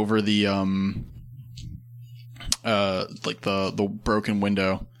vaults over the the broken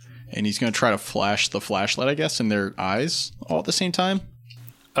window. And he's going to try to flash the flashlight, I guess, in their eyes all at the same time.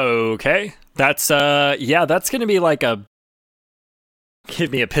 Okay. That's that's going to be a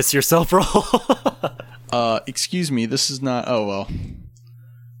give me a piss yourself roll. Excuse me, this is not... Oh, well.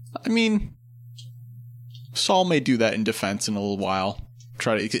 I mean, Saul may do that in defense in a little while.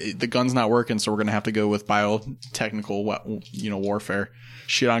 The gun's not working, so we're going to have to go with biotechnical, warfare.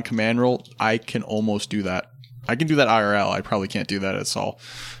 Shit on command roll, I can almost do that. I can do that IRL. I probably can't do that at Saul.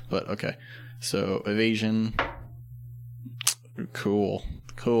 But okay. So evasion. Cool.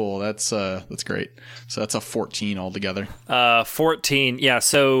 That's great. So that's a 14 altogether. 14. Yeah.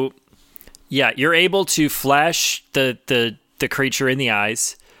 So yeah, you're able to flash the creature in the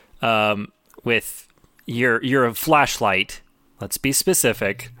eyes with your flashlight. Let's be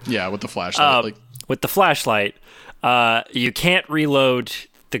specific. Yeah, with the flashlight. With the flashlight, you can't reload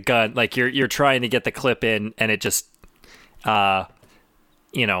the gun. You're trying to get the clip in, and it just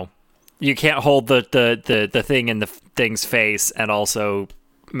you can't hold the thing in the thing's face and also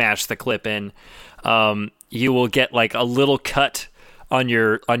mash the clip in. You will get a little cut on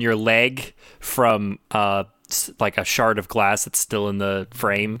your leg from a shard of glass that's still in the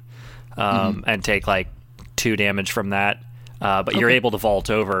frame, and take 2 damage from that. But you're able to vault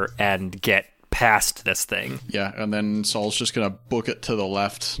over and get past this thing. Yeah, and then Saul's just gonna book it to the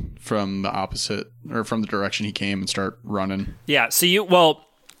left from the opposite, or from the direction he came, and start running. Yeah, so you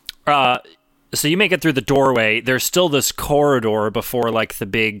make it through the doorway. There's still this corridor before the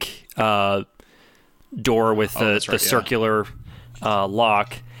big door with the circular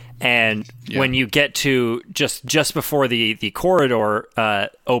lock. And when you get to just before the corridor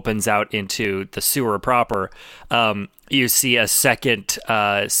opens out into the sewer proper, you see a second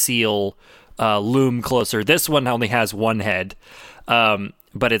seal loom closer. This one only has one head,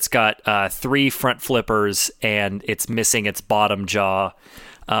 but it's got 3 front flippers, and it's missing its bottom jaw.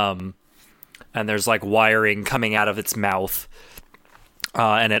 And there's wiring coming out of its mouth,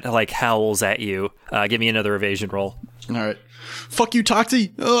 and it howls at you. Give me another evasion roll. All right. Fuck you,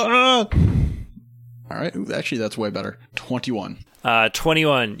 Toxie! All right. Actually, that's way better. 21.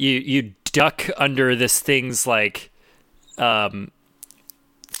 21. You duck under this thing's like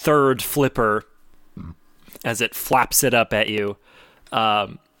third flipper as it flaps it up at you,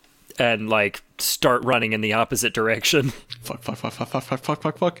 and like start running in the opposite direction. Fuck.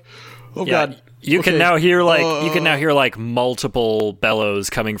 Oh Yeah, god. you can Okay. now hear like multiple bellows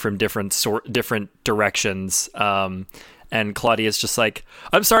coming from different directions. And Claudia's just like,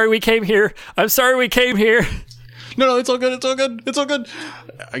 I'm sorry we came here. No, it's all good.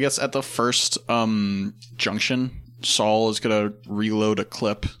 I guess at the first junction, Saul is gonna reload a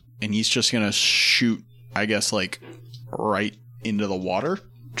clip, and he's just gonna shoot, I guess, like right into the water.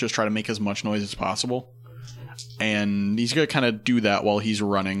 Just try to make as much noise as possible. And he's gonna kind of do that while he's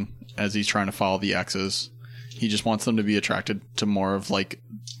running, as he's trying to follow the X's. He just wants them to be attracted to more of like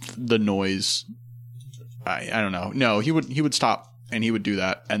the noise. I don't know. No, he would stop and he would do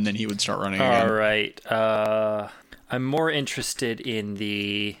that, and then he would start running again. All right. I'm more interested in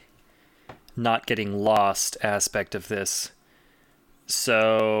the not getting lost aspect of this.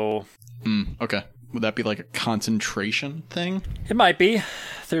 So Okay. Would that be like a concentration thing? it might be.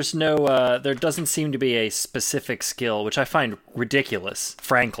 There's no. There doesn't seem to be a specific skill, which I find ridiculous.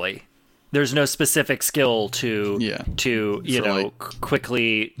 Frankly, there's no specific skill to For, like-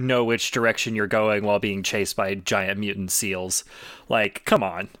 quickly know which direction you're going while being chased by giant mutant seals. Like, come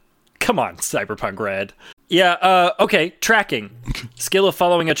on, Cyberpunk Red. Yeah. Okay. Tracking. Skill of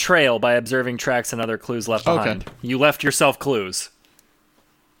following a trail by observing tracks and other clues left behind. Okay. You left yourself clues,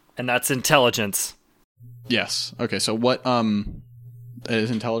 and that's intelligence. Yes. Okay, so what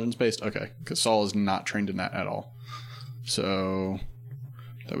is intelligence based? Okay, because Saul is not trained in that at all. So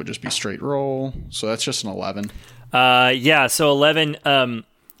that would just be straight roll. So that's just an 11. Yeah, so 11,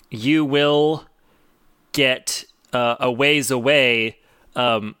 you will get a ways away,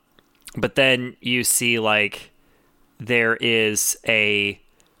 but then you see, like,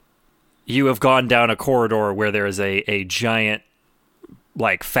 you have gone down a corridor where there is a giant,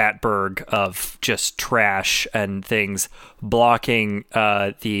 like, fatberg of just trash and things blocking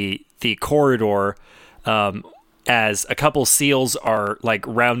the corridor, as a couple seals are like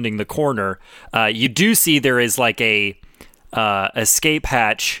rounding the corner. You do see there is like a escape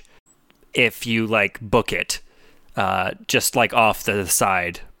hatch if you like book it, just like off the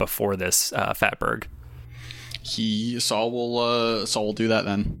side before this fatberg. Saul will do that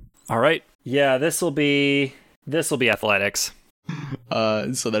then. All right. Yeah, this will be athletics.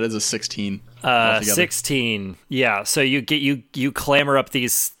 So that is a 16. Altogether. 16. Yeah. So you clamber up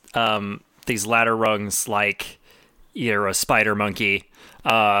these ladder rungs like you're a spider monkey,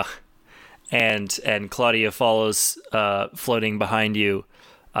 and Claudia follows, floating behind you,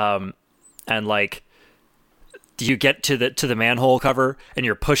 and like you get to the manhole cover and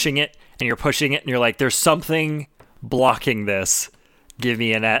you're pushing it and you're like, there's something blocking this. Give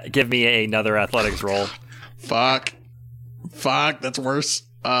me another athletics roll. Fuck, that's worse.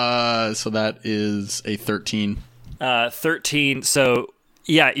 So that is a 13. 13. So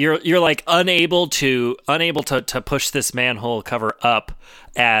yeah, you're like unable to push this manhole cover up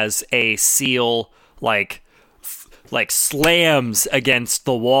as a seal like slams against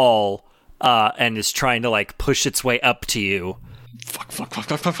the wall, and is trying to like push its way up to you. Fuck.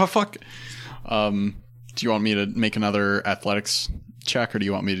 Do you want me to make another athletics check, or do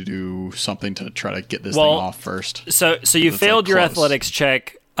you want me to do something to try to get this thing off first? So you failed your close. athletics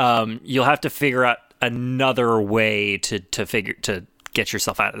check. You'll have to figure out another way to get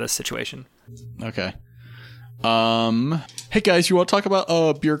yourself out of this situation. Okay. Hey guys, you want to talk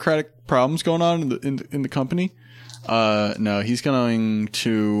about bureaucratic problems going on in the company? No, he's going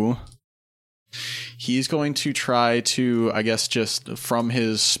to try to, I guess, just from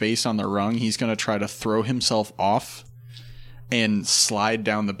his space on the rung, he's going to try to throw himself off and slide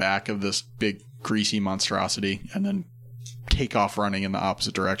down the back of this big greasy monstrosity and then take off running in the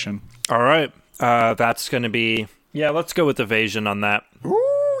opposite direction. All right. That's going to be... Yeah, let's go with evasion on that.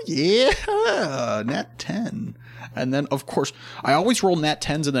 Ooh, yeah. Nat 10. And then, of course, I always roll nat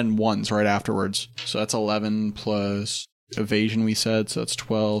 10s and then 1s right afterwards. So that's 11 plus evasion, we said. So that's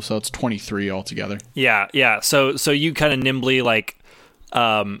 12. So that's 23 altogether. Yeah. So you kind of nimbly, like,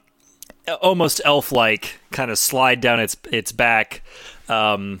 almost elf-like, kind of slide down its back,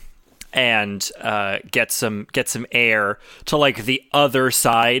 and get some air to like the other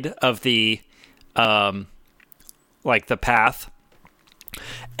side of the like the path,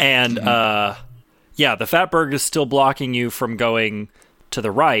 and the fatberg is still blocking you from going to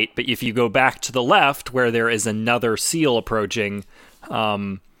the right, but if you go back to the left where there is another seal approaching,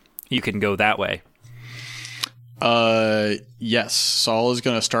 you can go that way. Yes, Saul is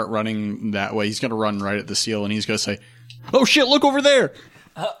going to start running that way. He's going to run right at the seal, and he's going to say, Oh shit! Look over there.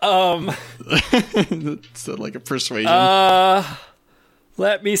 Um. So like a persuasion.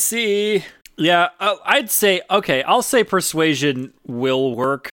 Let me see. Yeah, I'd say, okay, I'll say persuasion will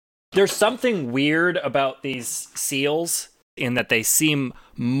work. There's something weird about these seals in that they seem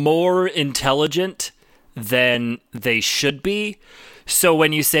more intelligent than they should be. So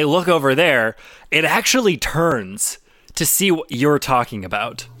when you say, look over there, it actually turns to see what you're talking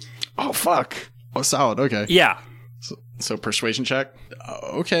about. Oh, fuck. Oh, solid. Okay. Yeah. So persuasion check.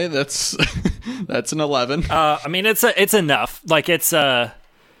 Okay, that's that's an 11. I mean, it's enough. Like it'll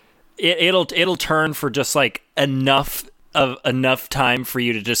turn for just like enough time for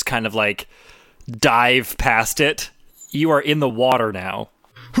you to just kind of like dive past it. You are in the water now.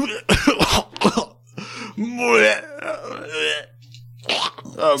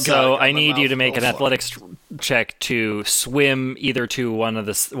 Oh, so I need you to make an athletics check to swim either to one of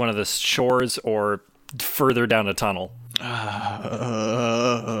the shores or further down a tunnel.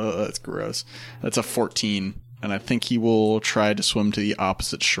 That's gross. That's a 14, and I think he will try to swim to the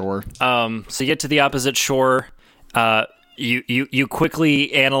opposite shore. So you get to the opposite shore. You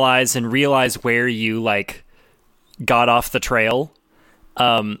quickly analyze and realize where you like got off the trail,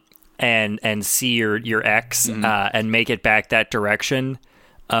 and see your ex, and make it back that direction.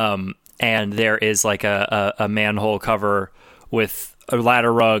 And there is like a manhole cover with a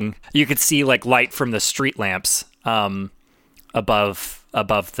ladder rung. You could see like light from the street lamps above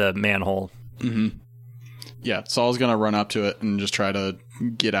the manhole. Mm-hmm. Yeah, Saul's gonna run up to it and just try to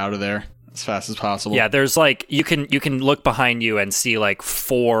get out of there as fast as possible. Yeah, there's like you can look behind you and see like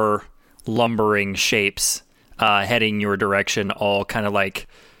 4 lumbering shapes heading your direction, all kind of like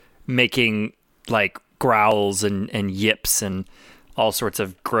making like growls and yips and all sorts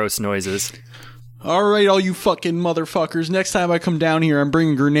of gross noises. All right, all you fucking motherfuckers. Next time I come down here, I'm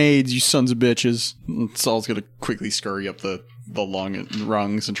bringing grenades, you sons of bitches. And Saul's gonna quickly scurry up the long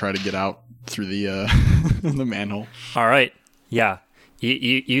rungs and try to get out through the the manhole. All right, yeah,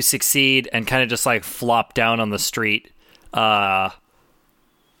 you succeed and kind of just like flop down on the street.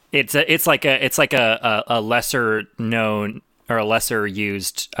 It's like a lesser known or a lesser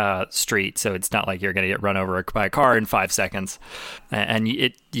used street, so it's not like you're going to get run over by a car in 5 seconds. And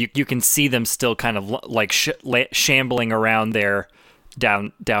you can see them still kind of like shambling around there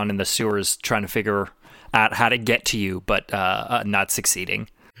down in the sewers, trying to figure out how to get to you, but not succeeding.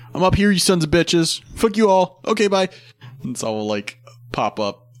 I'm up here, you sons of bitches. Fuck you all. Okay, bye. And Saul will like pop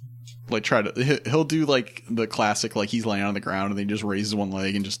up, like try to. He'll do like the classic, like he's laying on the ground and then he just raises one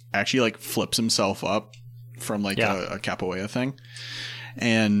leg and just actually like flips himself up from like a capoeira thing,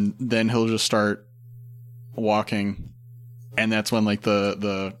 and then he'll just start walking, and that's when like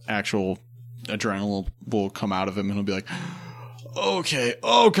the actual adrenaline will come out of him, and he'll be like, okay,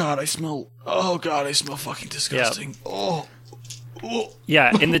 oh god I smell fucking disgusting. Yep. Oh.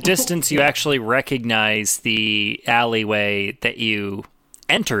 Yeah, in the distance you actually recognize the alleyway that you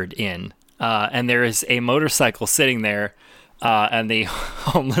entered in, and there is a motorcycle sitting there, and the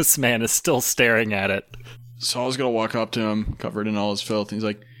homeless man is still staring at it. Saul's gonna walk up to him, covered in all his filth, and he's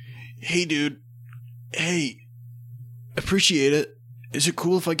like, hey dude, hey, appreciate it. Is it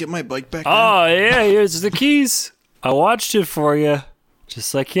cool if I get my bike back now? Oh yeah, here's the keys. I watched it for you,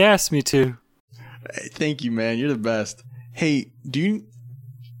 just like you asked me to. Hey, thank you, man, you're the best. Hey, do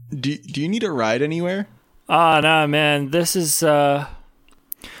you need a ride anywhere? Oh no, man, this is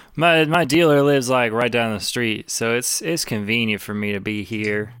my dealer lives like right down the street, so it's convenient for me to be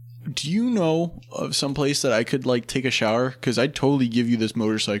here. Do you know of some place that I could like take a shower? Because I'd totally give you this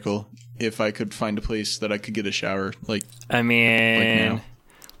motorcycle if I could find a place that I could get a shower. Like, I mean, like now.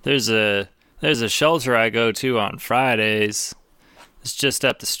 There's a shelter I go to on Fridays. It's just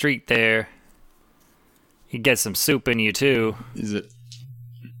up the street there. You get some soup in you too. Is it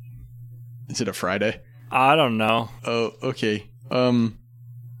a Friday? I don't know. Oh, okay. Well,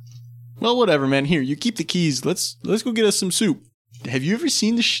 whatever, man. Here, you keep the keys. Let's go get us some soup. Have you ever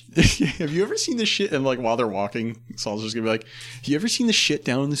seen the Have you ever seen the shit? And like while they're walking, Saul's just gonna be like, "Have you ever seen the shit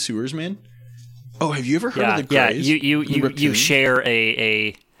down in the sewers, man?" Oh, have you ever heard of the Greys? Yeah, you share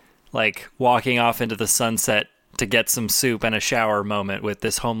a like walking off into the sunset to get some soup and a shower moment with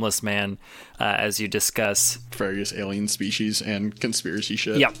this homeless man as you discuss various alien species and conspiracy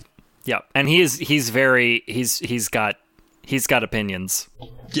shit. Yep. And he's got opinions.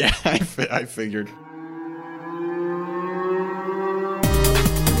 Yeah, I figured.